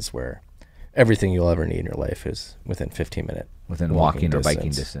cities where everything you'll ever need in your life is within 15-minute within walking or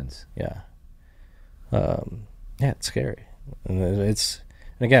biking distance. Yeah. It's scary, and it's.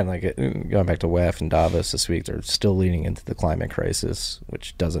 And again, like going back to WEF and Davos this week, they're still leaning into the climate crisis,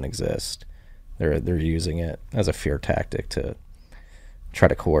 which doesn't exist. They're using it as a fear tactic to try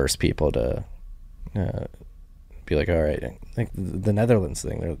to coerce people to be like, all right, like the Netherlands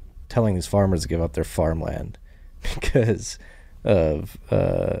thing. They're telling these farmers to give up their farmland because of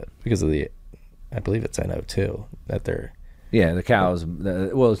the, I believe it's NO2 that they're. Yeah, the cows.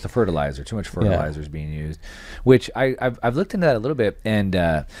 It's the fertilizer. Too much fertilizer is being used, which I've looked into that a little bit,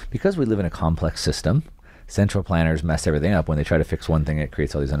 and because we live in a complex system, central planners mess everything up. When they try to fix one thing, it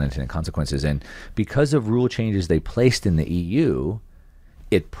creates all these unintended consequences. And because of rule changes they placed in the EU,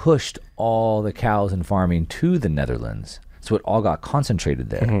 it pushed all the cows and farming to the Netherlands, so it all got concentrated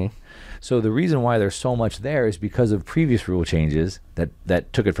there. Mm-hmm. So the reason why there's so much there is because of previous rule changes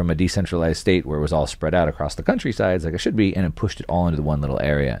that took it from a decentralized state where it was all spread out across the countrysides like it should be, and it pushed it all into one little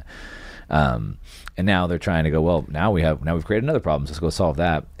area. And now they're trying to go, well, now we've created another problem, so let's go solve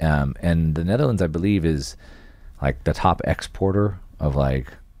that. And the Netherlands, I believe, is like the top exporter of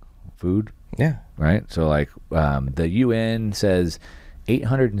like food. Yeah. Right. So like the UN says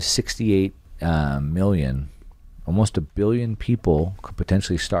 868 million. Almost 1 billion people could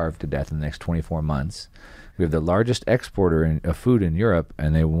potentially starve to death in the next 24 months. We have the largest exporter of food in Europe,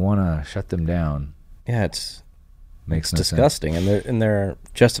 and they want to shut them down. Yeah, it's Makes no disgusting, sense. And their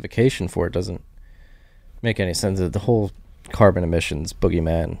justification for it doesn't make any sense. The whole carbon emissions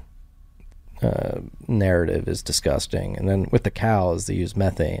boogeyman narrative is disgusting. And then with the cows, they use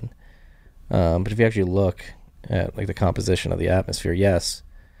methane. But if you actually look at like the composition of the atmosphere, yes,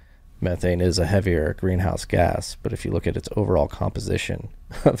 methane is a heavier greenhouse gas, but if you look at its overall composition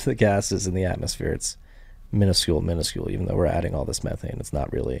of the gases in the atmosphere, it's minuscule, even though we're adding all this methane. It's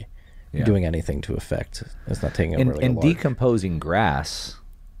not really doing anything to affect. It's not taking a and decomposing grass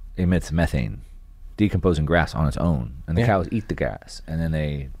emits methane. Decomposing grass on its own, and the cows eat the grass, and then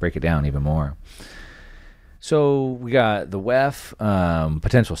they break it down even more. So we got the WEF,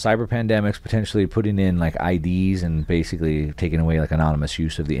 potential cyber pandemics, potentially putting in like IDs and basically taking away like anonymous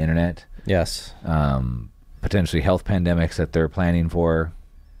use of the internet. Yes. Potentially health pandemics that they're planning for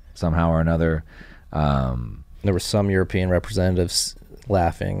somehow or another. There were some European representatives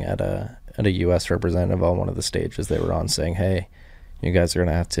laughing at a U.S. representative on one of the stages they were on, saying, "Hey, you guys are going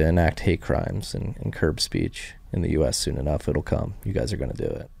to have to enact hate crimes and curb speech in the U.S. soon enough. It'll come. You guys are going to do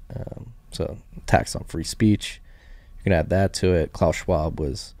it." So tax on free speech, you can add that to it. Klaus Schwab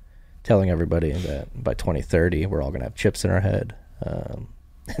was telling everybody that by 2030 we're all going to have chips in our head.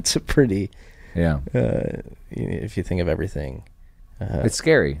 It's a pretty, if you think of everything, it's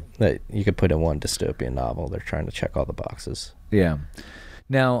scary that you could put in one dystopian novel. They're trying to check all the boxes. Yeah.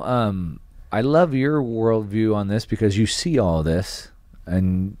 Now, I love your worldview on this because you see all this,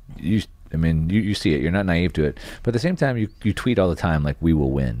 and you see it. You're not naive to it. But at the same time, you tweet all the time like, we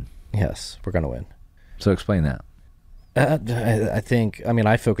will win. Yes, we're going to win. So explain that. I think,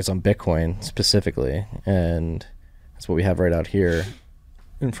 I focus on Bitcoin specifically, and that's what we have right out here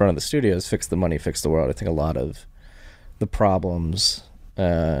in front of the studios, fix the money, fix the world. I think a lot of the problems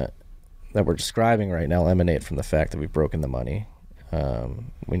that we're describing right now emanate from the fact that we've broken the money.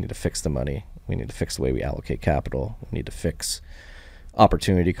 We need to fix the money. We need to fix the way we allocate capital. We need to fix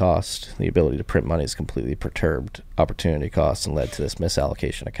opportunity cost. The ability to print money has completely perturbed opportunity costs and led to this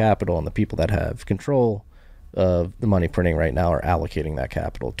misallocation of capital. And the people that have control of the money printing right now are allocating that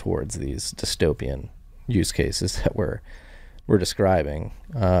capital towards these dystopian use cases that we're describing.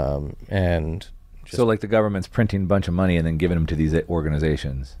 And so like the government's printing a bunch of money and then giving them to these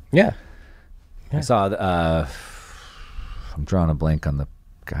organizations. Yeah. I saw, I'm drawing a blank on the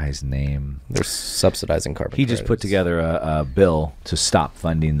guy's name. They're subsidizing carbon He just put credits. together a bill to stop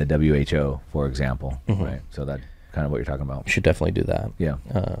funding the WHO, for example. Right. So that kind of what you're talking about. We should definitely do that. Yeah.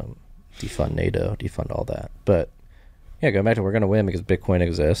 Defund NATO, defund all that. But yeah, going back to we're going to win because Bitcoin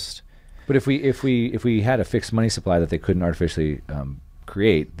exists. But if we had a fixed money supply that they couldn't artificially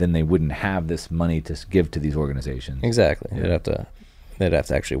create, then they wouldn't have this money to give to these organizations. Exactly. Yeah. They'd have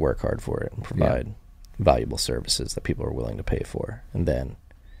to actually work hard for it and provide valuable services that people are willing to pay for, and then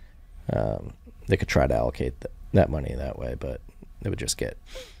they could try to allocate that money that way, but it would just get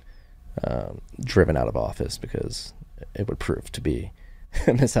driven out of office because it would prove to be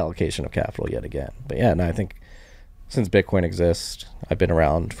a misallocation of capital yet again. But yeah, no, I think since Bitcoin exists, I've been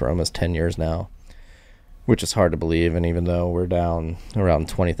around for almost 10 years now, which is hard to believe. And even though we're down around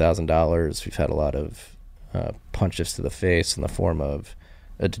 $20,000, we've had a lot of punches to the face in the form of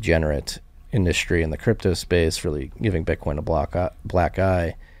a degenerate industry in the crypto space, really giving Bitcoin a black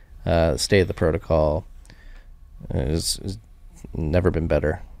eye. The state of the protocol has never been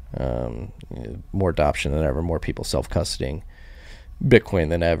better. More adoption than ever, more people self-custodying Bitcoin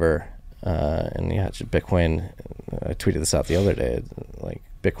than ever. And yeah, Bitcoin, I tweeted this out the other day, like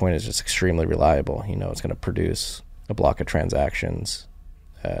Bitcoin is just extremely reliable. You know, it's going to produce a block of transactions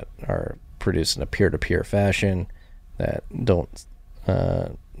that are produced in a peer-to-peer fashion that don't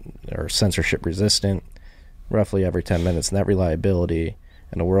are censorship resistant roughly every 10 minutes. And that reliability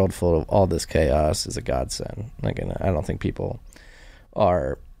in a world full of all this chaos is a godsend. Like, and I don't think people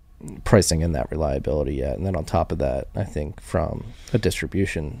are pricing in that reliability yet. And then on top of that, I think from a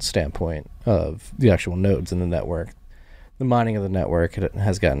distribution standpoint of the actual nodes in the network, the mining of the network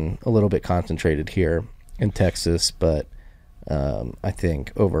has gotten a little bit concentrated here in Texas, but I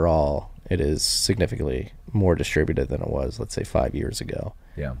think overall it is significantly more distributed than it was, let's say, 5 years ago.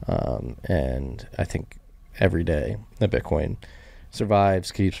 Yeah. And I think every day that Bitcoin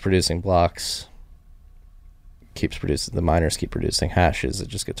survives, keeps producing blocks, the miners keep producing hashes, it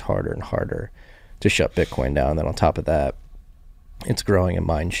just gets harder and harder to shut Bitcoin down. Then on top of that, it's growing in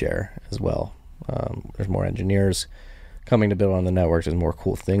mind share as well. There's more engineers coming to build on the network. There's more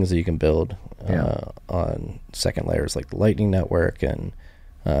cool things that you can build on second layers like the Lightning Network, and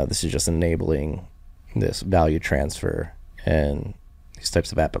this is just enabling this value transfer and these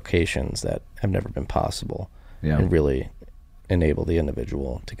types of applications that have never been possible, and really enable the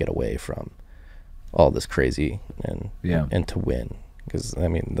individual to get away from all this crazy and to win. Because I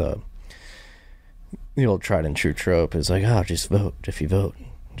mean the old tried and true trope is like, just vote. If you vote,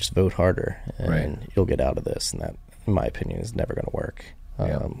 just vote harder and you'll get out of this. And that, in my opinion, is never going to work.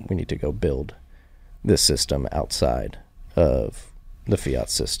 We need to go build this system outside of the fiat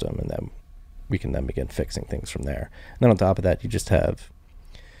system, and then we can then begin fixing things from there. And then on top of that, you just have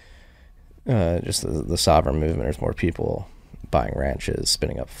just the sovereign movement. There's more people buying ranches,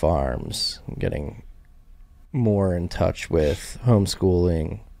 spinning up farms, getting more in touch with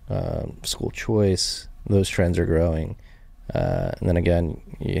homeschooling, school choice. Those trends are growing. And then again,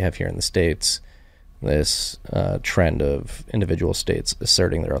 you have here in the States this trend of individual states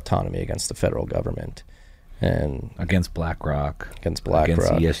asserting their autonomy against the federal government. And against BlackRock. Against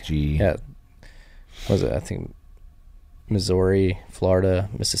ESG. Yeah. Was it, I think, Missouri, Florida,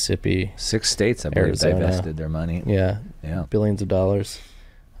 Mississippi. 6 states, I believe, Arizona. divested their money. Yeah. Billions of dollars,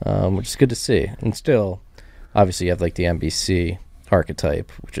 which is good to see. And still, obviously, you have like the NBC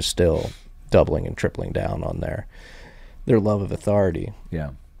archetype, which is still doubling and tripling down on their love of authority.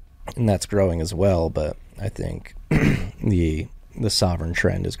 Yeah. And that's growing as well. But I think the sovereign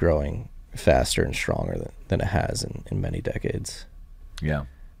trend is growing faster and stronger than it has in many decades. Yeah.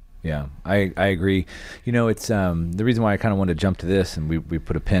 Yeah, I agree. You know, it's the reason why I kind of wanted to jump to this, and we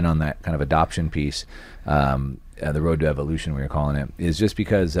put a pin on that kind of adoption piece, the road to evolution, we were calling it, is just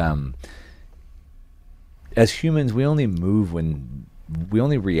because as humans, we only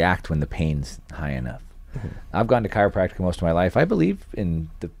react when the pain's high enough. Mm-hmm. I've gone to chiropractic most of my life. I believe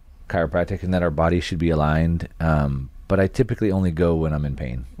in the chiropractic and that our bodies should be aligned, but I typically only go when I'm in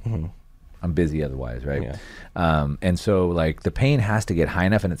pain. Mm-hmm. I'm busy otherwise, right? Yeah. And so, like, the pain has to get high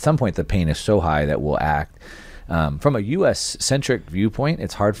enough, and at some point the pain is so high that we'll act. From a U.S.-centric viewpoint,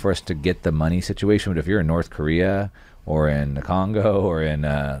 it's hard for us to get the money situation. But if you're in North Korea or in the Congo or in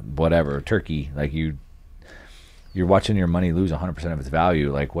whatever, Turkey, like you're watching your money lose 100% of its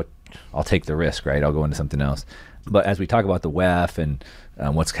value. Like, what? I'll take the risk, right? I'll go into something else. But as we talk about the WEF and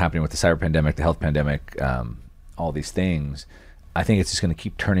what's happening with the cyber pandemic, the health pandemic, all these things, I think it's just going to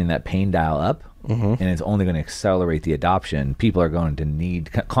keep turning that pain dial up, and it's only going to accelerate the adoption. People are going to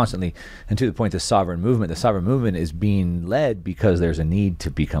need constantly, and to the point, the sovereign movement is being led because there's a need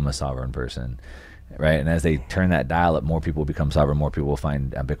to become a sovereign person, right? And as they turn that dial up, more people will become sovereign, more people will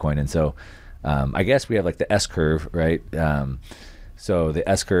find Bitcoin. And so I guess we have like the S curve, right? So the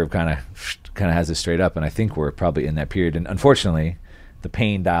S curve kind of has this straight up, and I think we're probably in that period. And unfortunately, the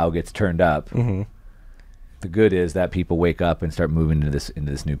pain dial gets turned up. The good is that people wake up and start moving into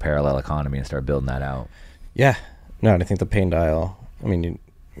this new parallel economy and start building that out. Yeah. No, and I think the pain dial, I mean, you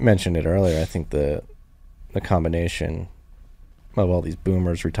mentioned it earlier, I think the combination of all these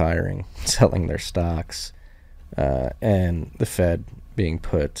boomers retiring, selling their stocks, and the Fed being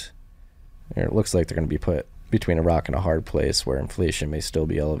put, it looks like they're going to be put between a rock and a hard place where inflation may still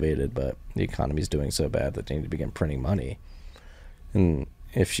be elevated, but the economy is doing so bad that they need to begin printing money. And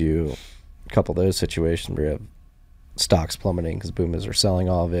if you couple those situations where you have stocks plummeting because boomers are selling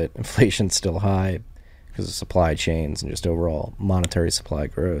all of it, inflation's still high because of supply chains and just overall monetary supply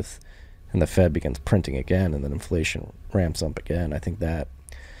growth, and the Fed begins printing again, and then inflation ramps up again, I think that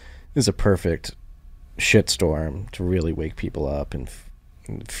is a perfect shitstorm to really wake people up and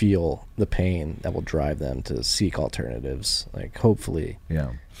feel the pain that will drive them to seek alternatives. Like, hopefully,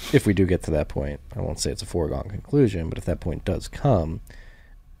 if we do get to that point, I won't say it's a foregone conclusion, but if that point does come,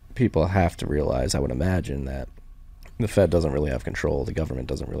 people have to realize, I would imagine, that the Fed doesn't really have control, the government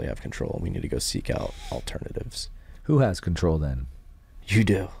doesn't really have control, we need to go seek out alternatives. Who has control then? You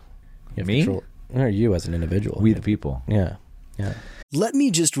do. You have Me? control. Or you as an individual. We the people. Yeah. "Let me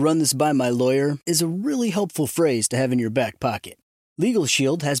just run this by my lawyer" is a really helpful phrase to have in your back pocket. Legal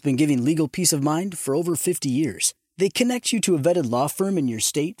Shield has been giving legal peace of mind for over 50 years. They connect you to a vetted law firm in your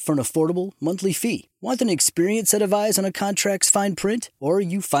state for an affordable monthly fee. Want an experienced set of eyes on a contract's fine print? Or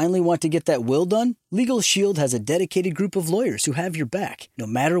you finally want to get that will done? Legal Shield has a dedicated group of lawyers who have your back, no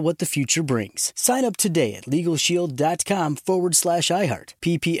matter what the future brings. Sign up today at LegalShield.com/iHeart.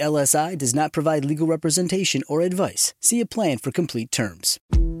 PPLSI does not provide legal representation or advice. See a plan for complete terms.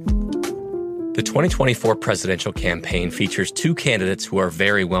 The 2024 presidential campaign features two candidates who are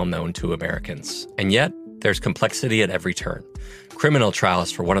very well known to Americans. And yet, there's complexity at every turn. Criminal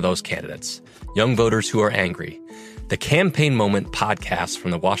trials for one of those candidates. Young voters who are angry. The Campaign Moment podcast from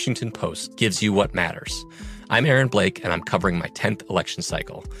the Washington Post gives you what matters. I'm Aaron Blake, and I'm covering my 10th election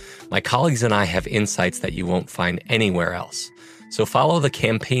cycle. My colleagues and I have insights that you won't find anywhere else. So follow the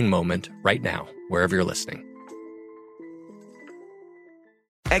Campaign Moment right now, wherever you're listening.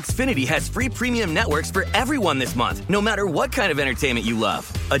 Xfinity has free premium networks for everyone this month, no matter what kind of entertainment you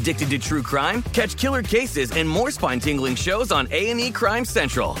love. Addicted to true crime? Catch killer cases and more spine-tingling shows on A&E Crime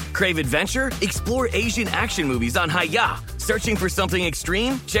Central. Crave adventure? Explore Asian action movies on Hi-Ya. Searching for something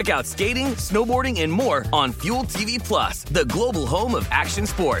extreme? Check out skating, snowboarding, and more on Fuel TV Plus, the global home of action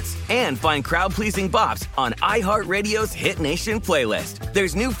sports. And find crowd-pleasing bops on iHeartRadio's Hit Nation playlist.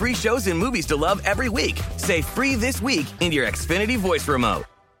 There's new free shows and movies to love every week. Say free this week in your Xfinity voice remote.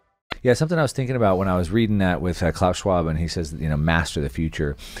 Yeah, something I was thinking about when I was reading that with Klaus Schwab, and he says, master the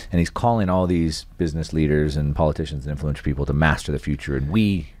future. And he's calling all these business leaders and politicians and influential people to master the future. And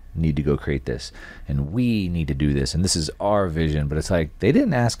we need to go create this. And we need to do this. And this is our vision. But it's like, they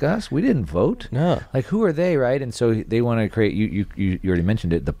didn't ask us. We didn't vote. No. Like, who are they, right? And so they want to create, you already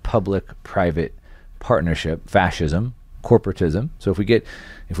mentioned it, the public-private partnership, fascism, corporatism. So if we get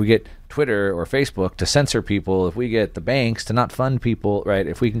Twitter or Facebook to censor people, if we get the banks to not fund people, right?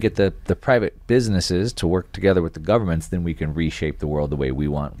 If we can get the private businesses to work together with the governments, then we can reshape the world the way we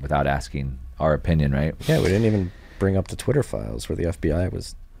want without asking our opinion, right? Yeah, we didn't even bring up the Twitter files where the FBI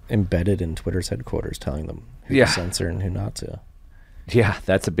was embedded in Twitter's headquarters telling them who to censor and who not to. Yeah,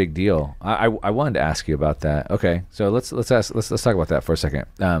 that's a big deal. I wanted to ask you about that. Okay, so let's talk about that for a second.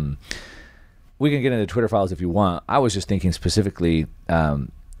 We can get into Twitter files if you want. I was just thinking specifically,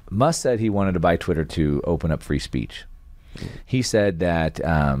 Musk said he wanted to buy Twitter to open up free speech. He said that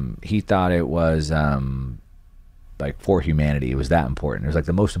he thought it was like for humanity. It was that important. It was like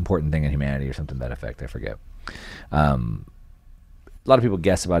the most important thing in humanity or something to that effect. I forget. A lot of people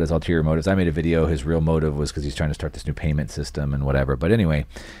guess about his ulterior motives. I made a video. His real motive was because he's trying to start this new payment system and whatever. But anyway,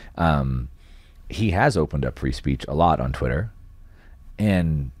 he has opened up free speech a lot on Twitter.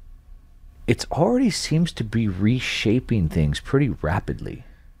 And it already seems to be reshaping things pretty rapidly.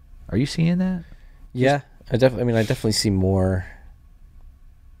 Are you seeing that? Yeah. I definitely see more.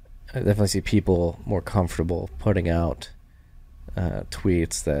 I definitely see people more comfortable putting out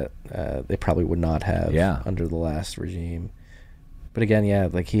tweets that they probably would not have under the last regime. But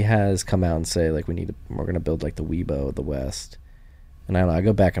again, like he has come out and say like we're going to build like the Weibo of the West. And I don't know, I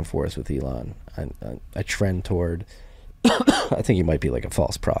go back and forth with Elon. I trend toward I think he might be like a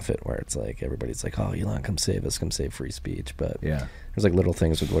false prophet where it's like everybody's like, oh, Elon, come save us, come save free speech. But there's like little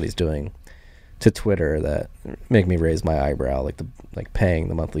things with what he's doing to Twitter that make me raise my eyebrow, like paying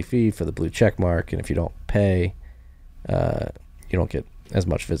the monthly fee for the blue check mark, and if you don't pay, you don't get as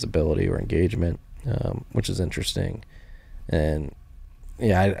much visibility or engagement, which is interesting. And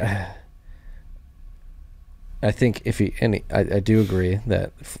I think I do agree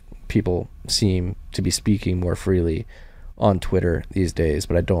that people seem to be speaking more freely on Twitter these days,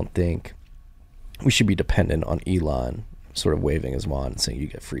 but I don't think we should be dependent on Elon sort of waving his wand and saying you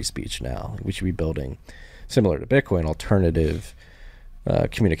get free speech now. We should be building, similar to Bitcoin, alternative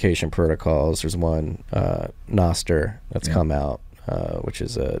communication protocols. There's one, Nostr, that's come out, which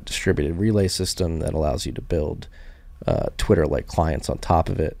is a distributed relay system that allows you to build Twitter-like clients on top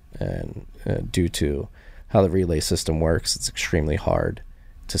of it. And due to how the relay system works, it's extremely hard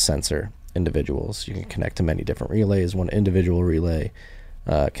to censor individuals. You can connect to many different relays. One individual relay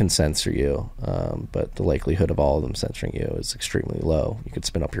can censor you, but the likelihood of all of them censoring you is extremely low. You could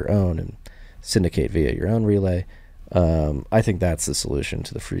spin up your own and syndicate via your own relay. I think that's the solution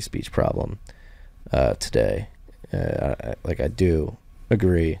to the free speech problem today. I do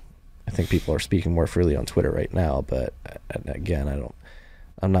agree. I think people are speaking more freely on Twitter right now, but again,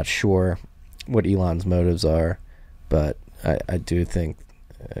 I'm not sure what Elon's motives are, but I do think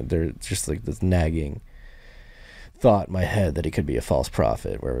there's just like this nagging thought in my head that he could be a false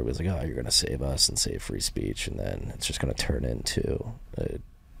prophet where it was like, oh, you're going to save us and save free speech, and then it's just going to turn into a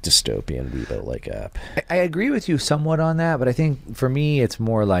dystopian Weibo-like app. I agree with you somewhat on that, but I think for me it's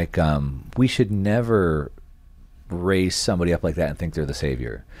more like we should never raise somebody up like that and think they're the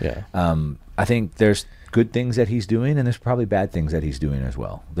savior. I think there's good things that he's doing, and there's probably bad things that he's doing as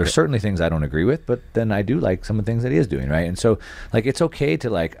well. There's certainly things I don't agree with, but then I do like some of the things that he is doing, right? And so like it's okay to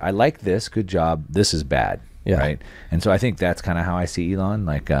like, I like this, good job, this is bad, right? And so I think that's kind of how I see Elon.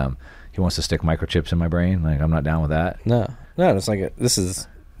 Like he wants to stick microchips in my brain. Like I'm not down with that. No, it's like this is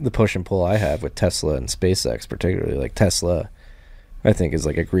the push and pull I have with Tesla and SpaceX, particularly. Like Tesla, I think, is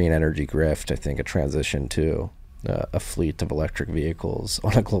like a green energy grift. I think a transition to a fleet of electric vehicles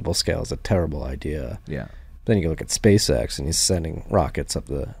on a global scale is a terrible idea. Then you look at SpaceX, and he's sending rockets up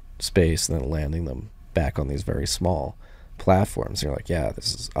the space and then landing them back on these very small platforms. And you're like, yeah,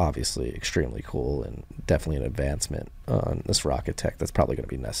 this is obviously extremely cool and definitely an advancement on this rocket tech that's probably going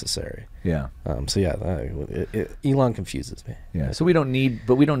to be necessary. Elon confuses me. So we don't need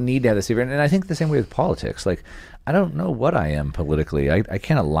to have this even. And I think the same way with politics. Like, I don't know what I am politically. I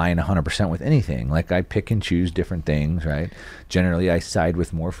can't align 100% with anything. Like, I pick and choose different things, right? Generally, I side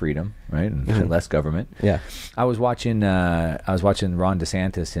with more freedom, right, and less government. I was watching Ron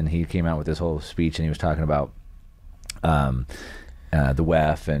DeSantis, and he came out with this whole speech, and he was talking about the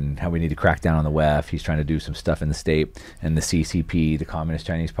WEF and how we need to crack down on the WEF. He's trying to do some stuff in the state, and the CCP, the Communist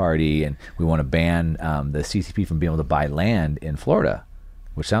Chinese Party, and we want to ban the CCP from being able to buy land in Florida,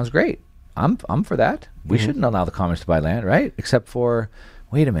 which sounds great. I'm for that. We shouldn't allow the communists to buy land, right? Except for,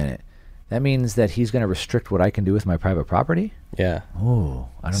 wait a minute, that means that he's going to restrict what I can do with my private property? Oh,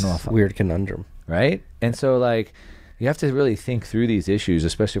 I don't know if weird conundrum, right? And so like you have to really think through these issues,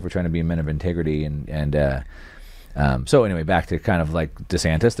 especially if we're trying to be men of integrity so anyway, back to kind of like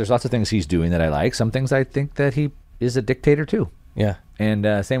DeSantis. There's lots of things he's doing that I like. Some things I think that he is a dictator too.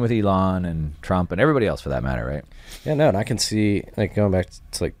 And same with Elon and Trump and everybody else for that matter, right? And I can see, like, going back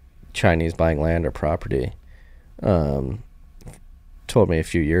to like Chinese buying land or property. Told me a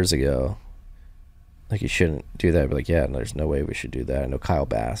few years ago, like, you shouldn't do that. But like, yeah, there's no way we should do that. I know Kyle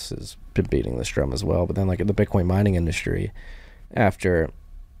Bass has been beating this drum as well. But then, like, in the Bitcoin mining industry, after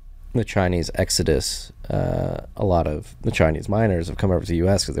the Chinese exodus, a lot of the Chinese miners have come over to the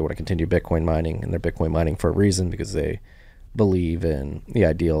U.S. because they want to continue Bitcoin mining, and they're Bitcoin mining for a reason, because they believe in the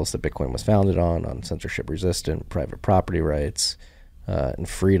ideals that Bitcoin was founded on censorship-resistant private property rights, and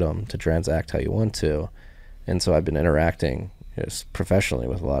freedom to transact how you want to. And so I've been interacting professionally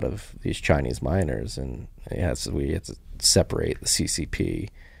with a lot of these Chinese miners, and we had to separate the CCP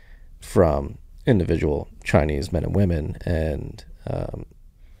from individual Chinese men and women, and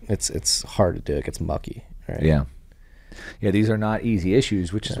it's hard to do. It gets mucky, right? These are not easy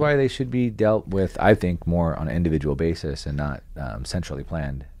issues, which is why they should be dealt with, I think, more on an individual basis and not centrally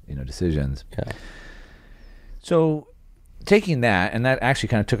planned decisions. So taking that, and that actually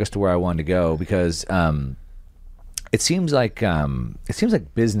kind of took us to where I wanted to go, because it seems like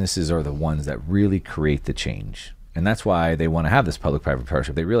businesses are the ones that really create the change, and that's why they want to have this public-private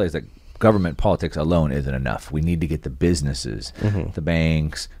partnership. They realize that government politics alone isn't enough. We need to get the businesses, the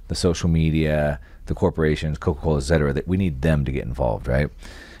banks, the social media, the corporations, Coca-Cola, et cetera, that we need them to get involved, right?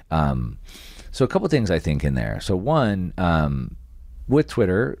 So a couple things I think in there. So one, with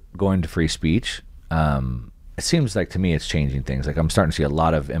Twitter going to free speech, it seems like to me it's changing things. Like I'm starting to see a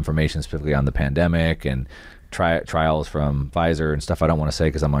lot of information specifically on the pandemic and trials from Pfizer and stuff I don't want to say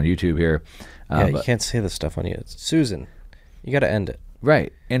because I'm on YouTube here. You can't say this stuff on you. Susan, you got to end it.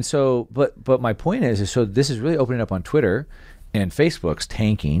 Right. And so, but my point is so this is really opening up on Twitter, and Facebook's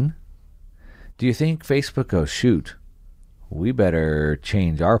tanking. Do you think Facebook goes, shoot, we better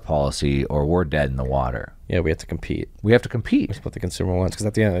change our policy or we're dead in the water? Yeah, we have to compete. We have to compete. That's what the consumer wants, because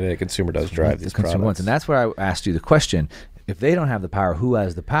at the end of the day, the consumer does drive these products. Wants. And that's where I asked you the question. If they don't have the power, who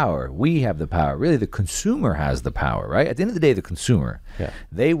has the power? We have the power. Really, the consumer has the power, right? At the end of the day, the consumer,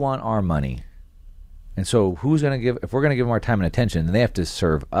 they want our money. And so who's going to give, if we're going to give them our time and attention, then they have to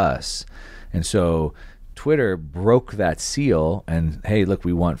serve us. And so Twitter broke that seal and, hey, look,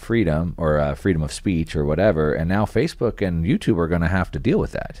 we want freedom or freedom of speech or whatever. And now Facebook and YouTube are going to have to deal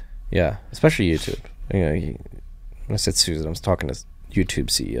with that. Yeah, especially YouTube. When I said Susan, I was talking to YouTube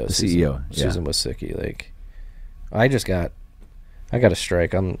CEO. The CEO. Susan Wozcicki. Like, I got a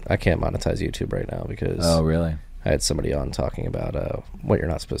strike. I can't monetize YouTube right now because oh, really? I had somebody on talking about what you're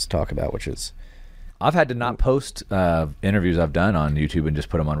not supposed to talk about, which is I've had to not post interviews I've done on YouTube and just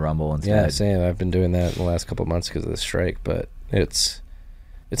put them on Rumble instead. Yeah, same. I've been doing that in the last couple of months because of the strike, but it's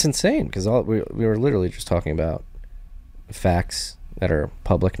insane because we were literally just talking about facts that are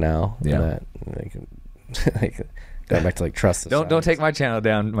public now. Yeah. That going back to like trust the science. Don't take my channel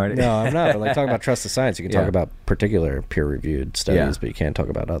down, Marty. No, I'm not. But like talking about trust the science, you can talk about particular peer-reviewed studies, but you can't talk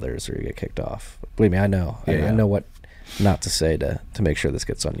about others or you get kicked off. Believe me, I know. I know what not to say to make sure this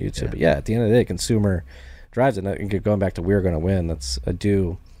gets on YouTube. But yeah, at the end of the day, consumer drives it. And going back to we're going to win. That's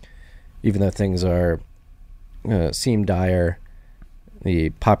even though things are seem dire, the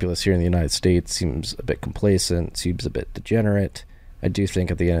populace here in the United States seems a bit complacent, seems a bit degenerate. I do think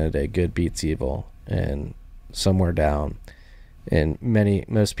at the end of the day, good beats evil, and somewhere down in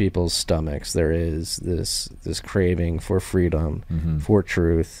most people's stomachs there is this craving for freedom, for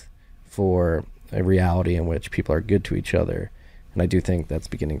truth, for a reality in which people are good to each other. And I do think that's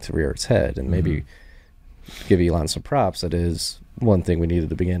beginning to rear its head, and maybe give Elon some props. That is one thing we needed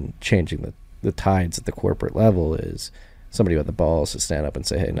to begin changing the tides at the corporate level, is somebody with the balls to stand up and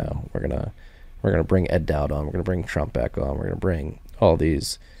say, hey, no, we're gonna bring Ed Dowd on, we're gonna bring Trump back on, we're gonna bring all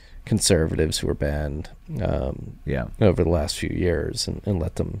these conservatives who were banned over the last few years and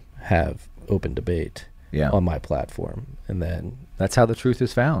let them have open debate on my platform. And then that's how the truth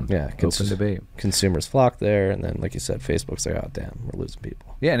is found. Yeah, open debate. Consumers flock there, and then, like you said, Facebook's like, oh, damn, we're losing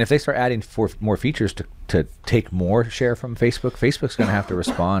people. Yeah, and if they start adding more features to take more share from Facebook's going to have to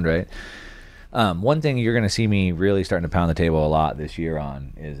respond, right? One thing you're going to see me really starting to pound the table a lot this year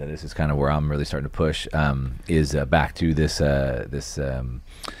on is this is kind of where I'm really starting to push is back to this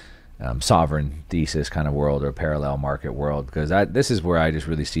sovereign thesis kind of world or parallel market world, because this is where I just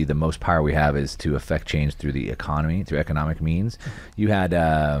really see the most power we have is to affect change through the economy, through economic means. You had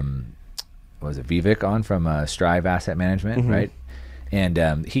what was it, Vivek on from Strive Asset Management, right?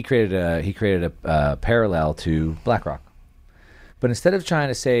 And he created a parallel to BlackRock. But instead of trying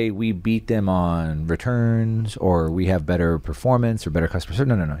to say we beat them on returns or we have better performance or better customer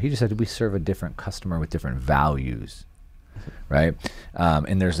service, no. He just said we serve a different customer with different values, right?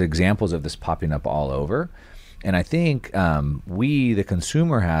 And there's examples of this popping up all over. And I think the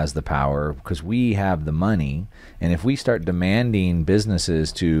consumer, has the power because we have the money. And if we start demanding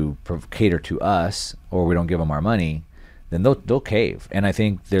businesses to cater to us or we don't give them our money, then they'll cave. And I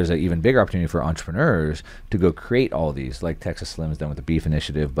think there's an even bigger opportunity for entrepreneurs to go create all these, like Texas Slim's done with the Beef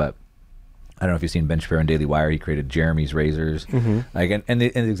Initiative. But I don't know if you've seen Ben Shapiro on Daily Wire. He created Jeremy's Razors. And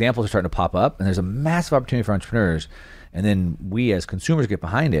the examples are starting to pop up. And there's a massive opportunity for entrepreneurs. And then we as consumers get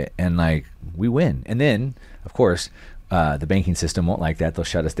behind it, and like we win. And then, of course, the banking system won't like that. They'll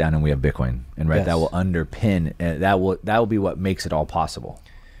shut us down, and we have Bitcoin. And that will underpin. That will be what makes it all possible.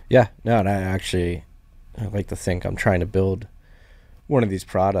 Yeah. No, and I like to think I'm trying to build one of these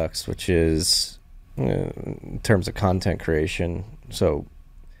products, which is in terms of content creation. So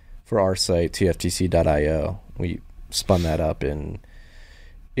for our site, tftc.io, we spun that up in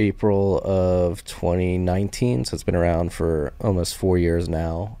April of 2019. So it's been around for almost 4 years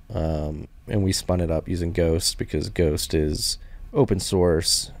now. And we spun it up using Ghost because Ghost is open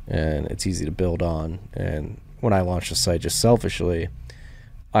source and it's easy to build on. And when I launched the site just selfishly,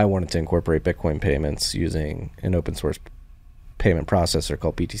 I wanted to incorporate Bitcoin payments using an open source payment processor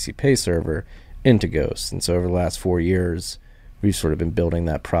called BTC Pay Server into Ghost. And so over the last 4 years, we've sort of been building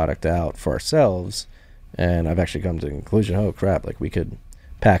that product out for ourselves. And I've actually come to the conclusion, oh crap, like we could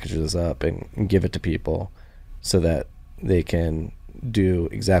package this up and give it to people so that they can do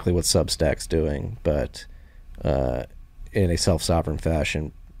exactly what Substack's doing, but in a self-sovereign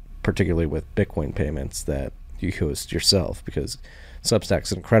fashion, particularly with Bitcoin payments that you host yourself, because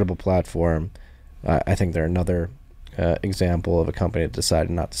Substack's an incredible platform. I think they're another example of a company that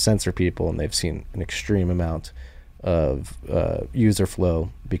decided not to censor people, and they've seen an extreme amount of user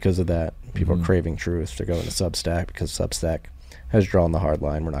flow because of that. People are craving truth. They're going to Substack because Substack has drawn the hard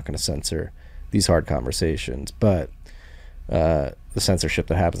line. We're not going to censor these hard conversations. But the censorship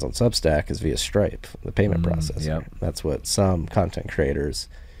that happens on Substack is via Stripe, the payment processor. Yep. That's what some content creators,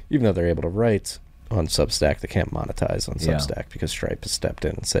 even though they're able to write on Substack, they can't monetize on Substack because Stripe has stepped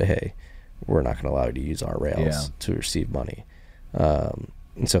in and say, hey, we're not going to allow you to use our rails to receive money. And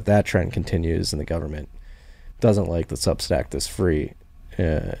so if that trend continues and the government doesn't like the Substack this free,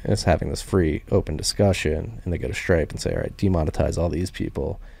 is having this free open discussion, and they go to Stripe and say, all right, demonetize all these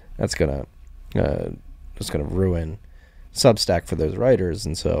people, that's going to ruin Substack for those writers.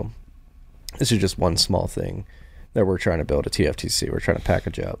 And so this is just one small thing that we're trying to build at TFTC. We're trying to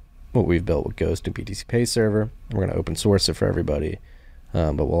package up what we've built with Ghost and BTC Pay Server. We're going to open source it for everybody,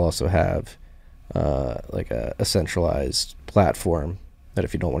 but we'll also have like a centralized platform that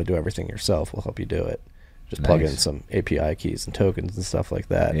if you don't want to do everything yourself, we'll help you do it. Just plug in some API keys and tokens and stuff like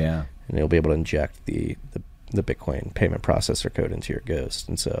that, and you'll be able to inject the Bitcoin payment processor code into your Ghost.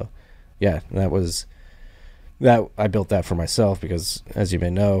 And so, I built that for myself because, as you may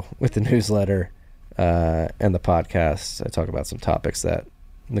know, with the newsletter and the podcast, I talk about some topics that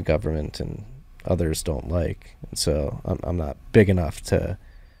the government and others don't like. And so I'm not big enough to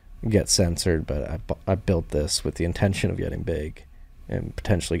get censored, but I built this with the intention of getting big and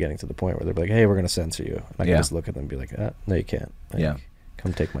potentially getting to the point where they're like, hey, we're going to censor you. And I can just look at them and be like, no, you can't. Like,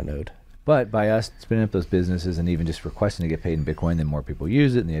 come take my node. But by us spinning up those businesses and even just requesting to get paid in Bitcoin, then more people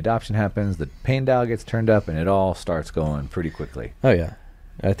use it and the adoption happens, the paying dial gets turned up, and it all starts going pretty quickly. Oh, yeah.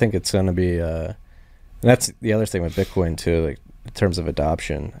 I think it's going to be, and that's the other thing with Bitcoin, too, like in terms of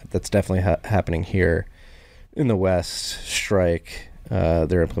adoption. That's definitely happening here in the West. Strike,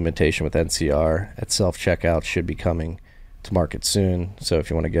 their implementation with NCR at self-checkout should be coming to market soon. So if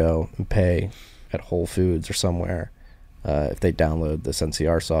you want to go and pay at Whole Foods or somewhere, if they download this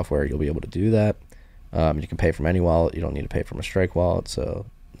NCR software, you'll be able to do that. You can pay from any wallet. You don't need to pay from a Strike wallet. So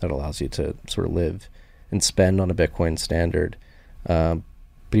that allows you to sort of live and spend on a Bitcoin standard. But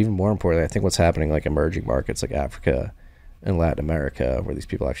even more importantly, I think what's happening like emerging markets like Africa and Latin America, where these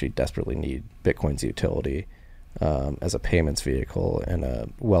people actually desperately need Bitcoin's utility as a payments vehicle and a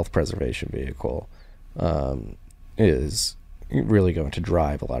wealth preservation vehicle, is really going to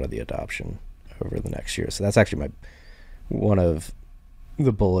drive a lot of the adoption over the next year. So that's actually one of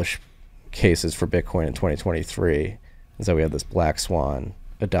the bullish cases for Bitcoin in 2023 is that we have this black swan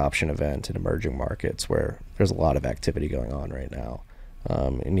adoption event in emerging markets where there's a lot of activity going on right now.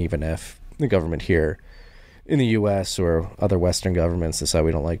 And even if the government here in the U.S. or other Western governments decide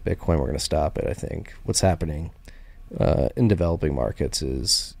we don't like Bitcoin, we're going to stop it. I think what's happening in developing markets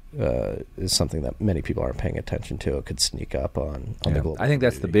is something that many people aren't paying attention to. It could sneak up on the global I think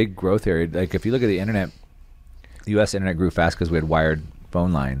that's the big growth area. Like if you look at the internet, the U.S. internet grew fast because we had wired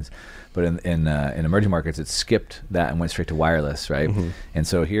phone lines, but in emerging markets, it skipped that and went straight to wireless, right? And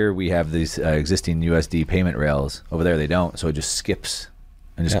so here we have these existing USD payment rails. Over there, they don't, so it just skips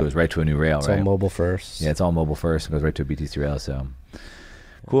and just goes right to a new rail, it's right? all mobile first. Yeah, it's all mobile first. It goes right to a BTC rail. So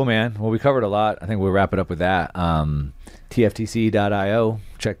cool, man. Well, we covered a lot. I think we'll wrap it up with that. TFTC.io.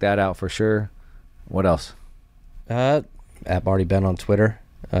 Check that out for sure. What else? At Marty Ben on Twitter.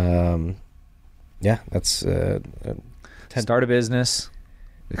 That's start a business,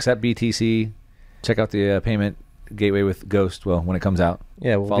 accept BTC, check out the payment gateway with Ghost. Well, when it comes out,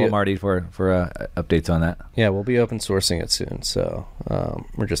 we'll follow Marty for updates on that. Yeah, we'll be open sourcing it soon. So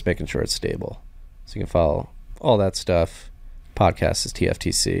we're just making sure it's stable, so you can follow all that stuff. Podcast is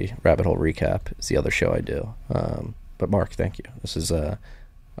TFTC. Rabbit Hole Recap is the other show I do. But Mark, thank you. This is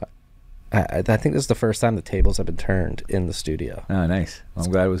I think this is the first time the tables have been turned in the studio. Oh, nice. Well,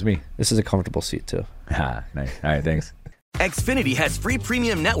 I'm glad it was me. This is a comfortable seat too. Nice. All right, thanks. Xfinity has free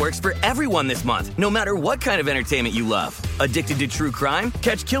premium networks for everyone this month, no matter what kind of entertainment you love. Addicted to true crime?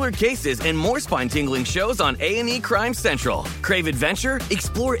 Catch killer cases and more spine-tingling shows on A&E Crime Central. Crave adventure?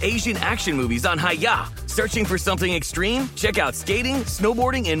 Explore Asian action movies on Hi-YAH. Searching for something extreme? Check out skating,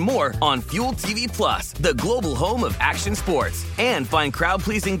 snowboarding, and more on Fuel TV Plus, the global home of action sports. And find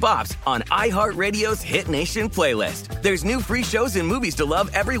crowd-pleasing bops on iHeartRadio's Hit Nation playlist. There's new free shows and movies to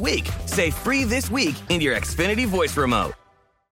love every week. Say free this week in your Xfinity voice remote.